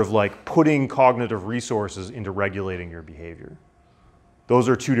sort of like putting cognitive resources into regulating your behavior. Those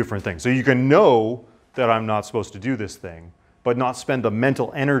are two different things. So you can know that I'm not supposed to do this thing, but not spend the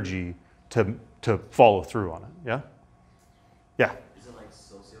mental energy to follow through on it. Yeah? Yeah. Is it like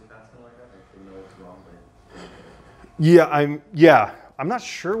sociopaths kind of like that? Like they know it's wrong, Yeah, I'm not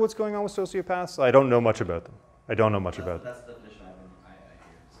sure what's going on with sociopaths. I don't know much about them. I don't know much about them. That's the definition I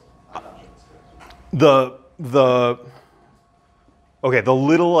hear, so I'm not sure it's correct. Okay, the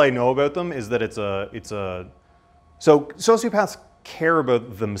little I know about them is that so sociopaths care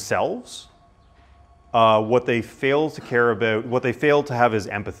about themselves. What they fail to care about, what they fail to have is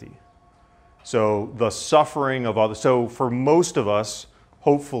empathy. So the suffering of others. So for most of us,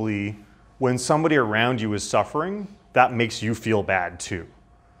 hopefully, when somebody around you is suffering, that makes you feel bad too.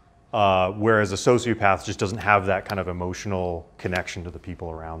 Whereas a sociopath just doesn't have that kind of emotional connection to the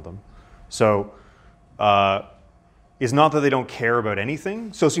people around them. So it's not that they don't care about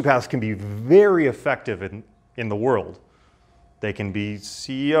anything. Sociopaths can be very effective in the world. They can be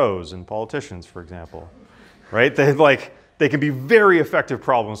CEOs and politicians, for example, right? They can be very effective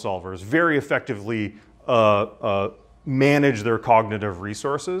problem solvers, very effectively manage their cognitive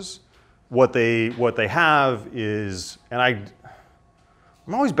resources. What they have is, and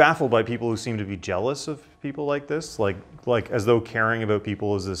I'm always baffled by people who seem to be jealous of people like this, like as though caring about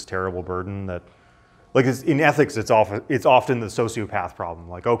people is this terrible burden that, like in ethics, it's often the sociopath problem.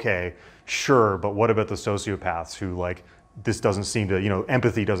 Like, okay, sure, but what about the sociopaths who like this doesn't seem to,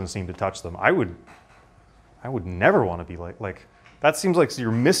 empathy doesn't seem to touch them. I would never want to be like that. Seems like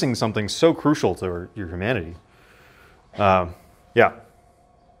you're missing something so crucial to your humanity. Yeah.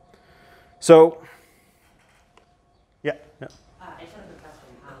 So, yeah. I just have a question.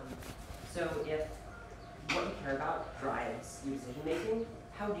 So if what you care about drives your decision making,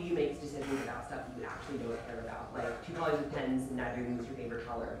 how do you make decisions about stuff you actually don't care about? Like 2 colors with pens, and neither of them is your favorite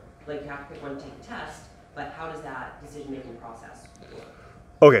color. Like you have to pick one to take the test, but how does that decision making process work?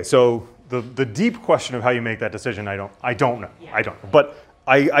 Okay, so the deep question of how you make that decision, I don't know. Yeah. I don't know. But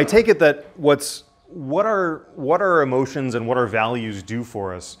I take it that what our emotions and what our values do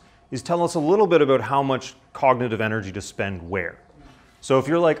for us is tell us a little bit about how much cognitive energy to spend where. So if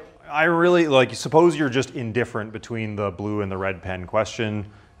you're like, I really like, suppose you're just indifferent between the blue and the red pen question,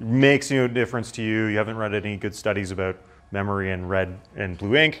 makes no difference to you, you haven't read any good studies about memory and red and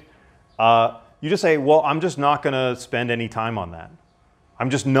blue ink, you just say, well, I'm just not gonna spend any time on that. I'm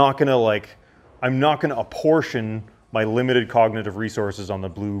just not gonna I'm not gonna apportion my limited cognitive resources on the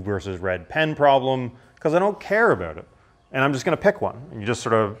blue versus red pen problem because I don't care about it. And I'm just gonna pick one. And you just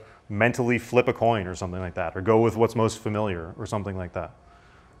sort of mentally flip a coin or something like that, or go with what's most familiar or something like that.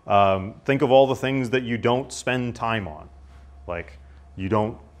 Think of all the things that you don't spend time on. Like you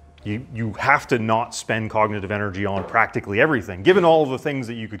have to not spend cognitive energy on practically everything. Given all of the things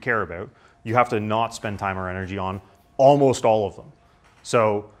that you could care about, you have to not spend time or energy on almost all of them.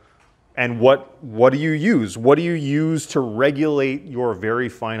 So, and what do you use? What do you use to regulate your very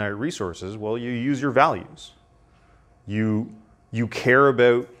finite resources? Well, you use your values. You care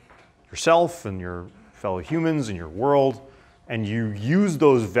about yourself and your fellow humans and your world, and you use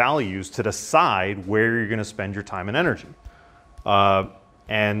those values to decide where you're going to spend your time and energy.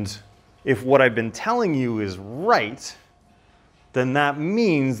 And if what I've been telling you is right, then that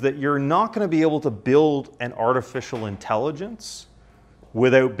means that you're not going to be able to build an artificial intelligence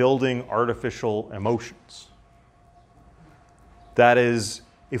without building artificial emotions. That is,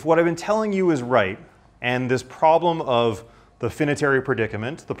 if what I've been telling you is right, And this problem of the finitary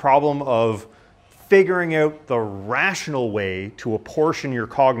predicament, the problem of figuring out the rational way to apportion your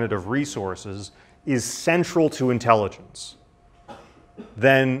cognitive resources is central to intelligence,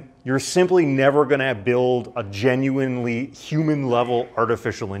 then you're simply never going to build a genuinely human-level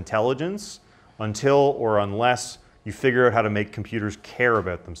artificial intelligence until or unless you figure out how to make computers care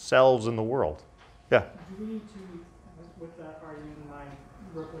about themselves and the world. Yeah? Do we need to, with that argument in mind,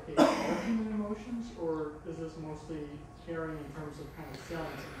 replicate all human emotions, or is this mostly caring in terms of kind of sense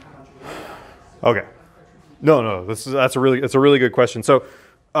and how much we have? Okay. No, that's a really good question. So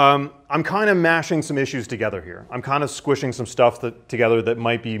I'm kind of mashing some issues together here. I'm kind of squishing some stuff together that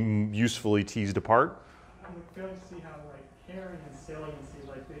might be usefully teased apart. I'm failing to see how like caring and saliency,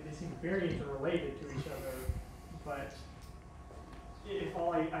 like they seem very interrelated to each other. But if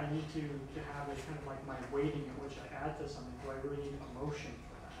all I need to have is kind of like my weighting in which I add to something, do I really need emotion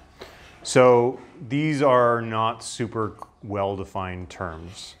for that? So these are not super well-defined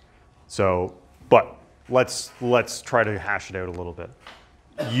terms. So, but let's try to hash it out a little bit.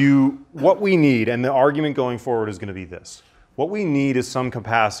 What we need, and the argument going forward is going to be this. What we need is some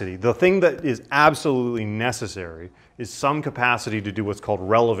capacity. The thing that is absolutely necessary is some capacity to do what's called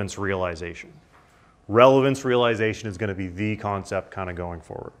relevance realization. Relevance realization is going to be the concept kind of going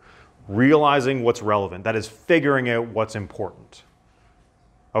forward. Realizing what's relevant, that is figuring out what's important.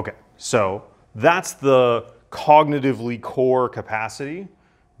 Okay, so that's the cognitively core capacity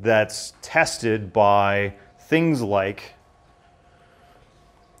that's tested by things like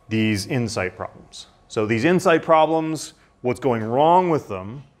these insight problems. So these insight problems, what's going wrong with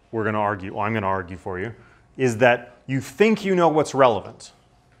them, I'm going to argue for you, is that you think you know what's relevant.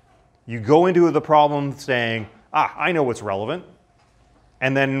 You go into the problem saying, I know what's relevant,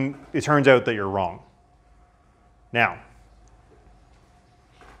 and then it turns out that you're wrong. Now,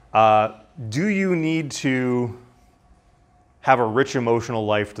 do you need to have a rich emotional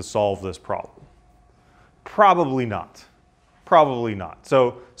life to solve this problem? Probably not. Probably not.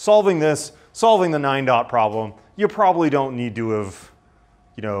 So solving the 9 dot problem, you probably don't need to have,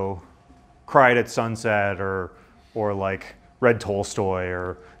 cried at sunset or like read Tolstoy,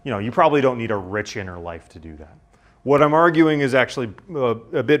 or you probably don't need a rich inner life to do that. What I'm arguing is actually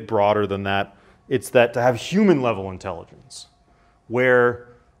a bit broader than that. It's that to have human level intelligence, where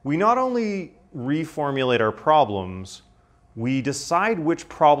we not only reformulate our problems, we decide which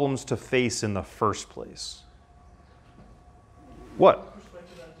problems to face in the first place. What? With respect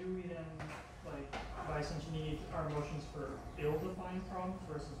to that, do we then, like, by essentially need our emotions for ill-defined problems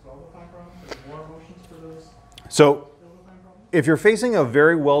versus well-defined problems? Like more emotions for those ill-defined problems? If you're facing a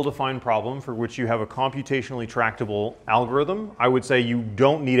very well-defined problem for which you have a computationally tractable algorithm, I would say you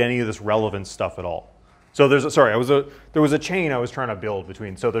don't need any of this relevance stuff at all. So there was a chain I was trying to build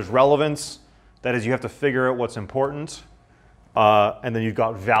between. So there's relevance, that is you have to figure out what's important, and then you've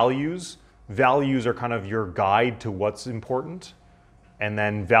got values. Values are kind of your guide to what's important, and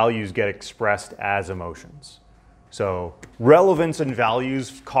then values get expressed as emotions. So relevance and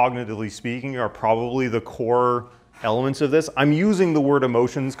values, cognitively speaking, are probably the core elements of this. I'm using the word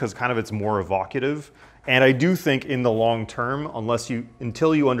emotions because kind of it's more evocative, and I do think in the long term,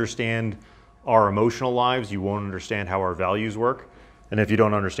 until you understand our emotional lives, you won't understand how our values work. And if you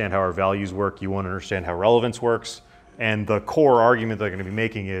don't understand how our values work, you won't understand how relevance works. And the core argument that I'm going to be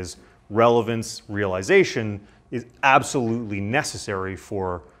making is relevance realization is absolutely necessary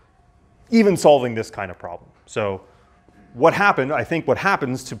for even solving this kind of problem. So I think what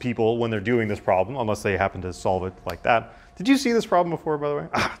happens to people when they're doing this problem, unless they happen to solve it like that. Did you see this problem before, by the way?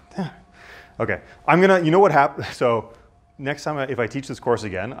 Okay, you know what happens? So next time, if I teach this course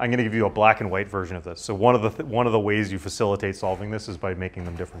again, I'm going to give you a black and white version of this. So one of the ways you facilitate solving this is by making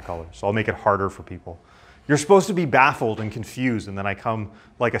them different colors. So I'll make it harder for people. You're supposed to be baffled and confused, and then I come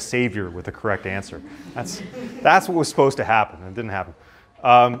like a savior with the correct answer. That's what was supposed to happen, and it didn't happen.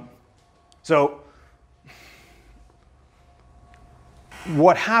 So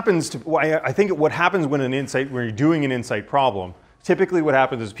what happens when you're doing an insight problem, typically what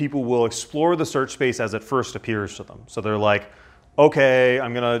happens is people will explore the search space as it first appears to them. So they're like, okay,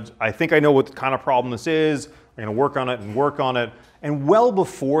 I think I know what kind of problem this is. I'm going to work on it and work on it. And well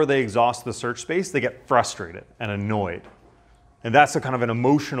before they exhaust the search space, they get frustrated and annoyed. And that's a kind of an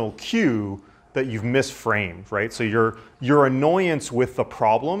emotional cue that you've misframed, right? So your annoyance with the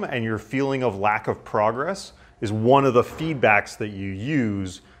problem and your feeling of lack of progress is one of the feedbacks that you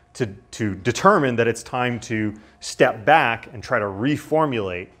use to determine that it's time to step back and try to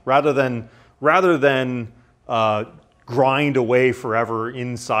reformulate rather than grind away forever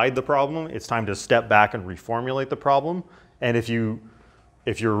inside the problem. It's time to step back and reformulate the problem. And if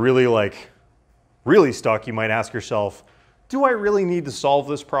you're really like really stuck, you might ask yourself, do I really need to solve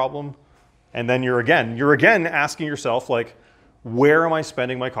this problem? And then you're again asking yourself, like, where am I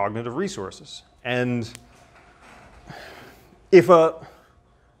spending my cognitive resources? And if a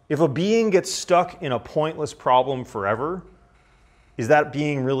being gets stuck in a pointless problem forever, is that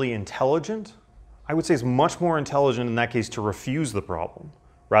being really intelligent? I would say it's much more intelligent in that case to refuse the problem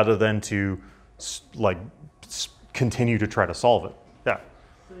rather than to continue to try to solve it. Yeah.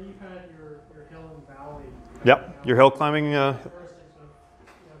 So you've had your hill and valley. Yep. Your hill climbing. This goes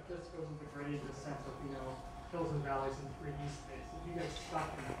into grade in the sense of hills and valleys in 3D space. If you get stuck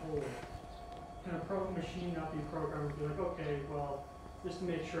in a hole, can a machine not be programmed to be like, okay, well, just to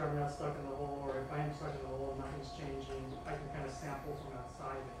make sure I'm not stuck in the hole, or if I am stuck in the hole and nothing's changing, I can kind of sample from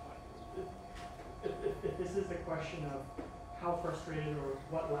outside it. If this is a question of how frustrated or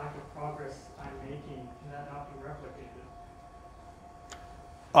what lack of progress I'm making, can that not be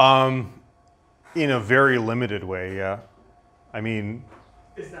replicated? In a very limited way, yeah. I mean,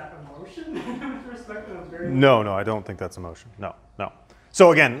 is that emotion with respect to a very No, I don't think that's emotion. No.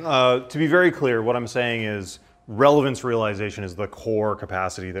 So again, to be very clear, what I'm saying is relevance realization is the core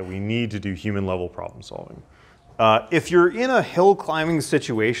capacity that we need to do human level problem solving. If you're in a hill climbing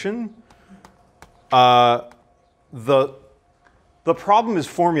situation, the problem is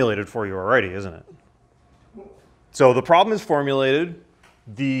formulated for you already, isn't it? So the problem is formulated.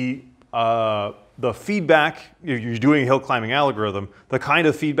 The feedback, you're doing a hill climbing algorithm, the kind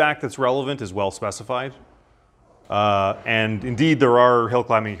of feedback that's relevant is well specified. And indeed, there are hill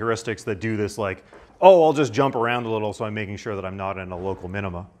climbing heuristics that do this, like, oh, I'll just jump around a little so I'm making sure that I'm not in a local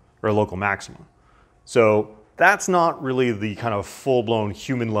minima or a local maxima. So that's not really the kind of full-blown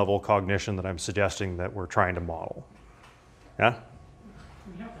human level cognition that I'm suggesting that we're trying to model. Yeah?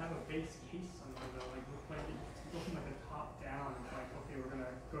 We have to have a base case somewhere though, like it's looking like a top down, like, okay, we're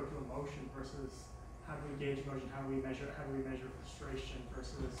gonna go to emotion versus how do we gauge emotion, how do we measure frustration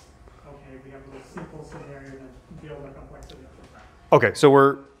versus, okay, we have a little simple scenario and then build a complexity of that. Okay,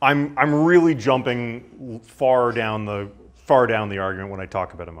 so I'm really jumping far down the argument when I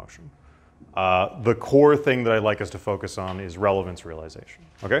talk about emotion. The core thing that I'd like us to focus on is relevance realization.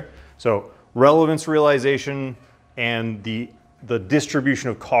 Okay, so relevance realization and the distribution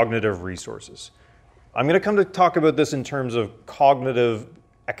of cognitive resources. I'm going to come to talk about this in terms of cognitive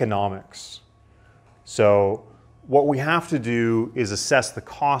economics. So what we have to do is assess the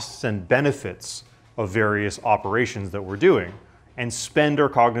costs and benefits of various operations that we're doing and spend our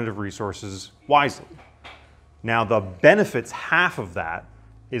cognitive resources wisely. Now, the benefits half of that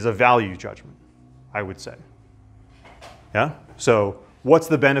is a value judgment, I would say. Yeah? So what's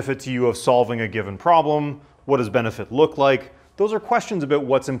the benefit to you of solving a given problem? What does benefit look like? Those are questions about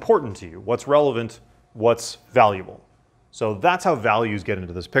what's important to you, what's relevant, what's valuable. So that's how values get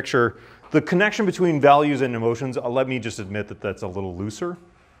into this picture. The connection between values and emotions, let me just admit that that's a little looser.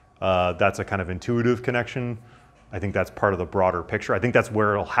 That's a kind of intuitive connection. I think that's part of the broader picture. I think that's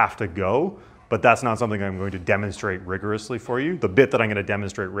where it'll have to go, but that's not something I'm going to demonstrate rigorously for you. The bit that I'm going to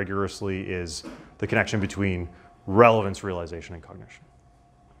demonstrate rigorously is the connection between relevance realization and cognition.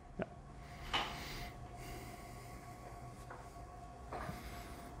 Yeah.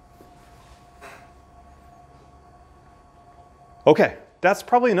 Okay, that's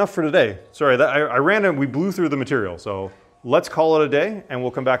probably enough for today. Sorry, we blew through the material, so let's call it a day, and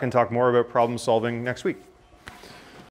we'll come back and talk more about problem solving next week.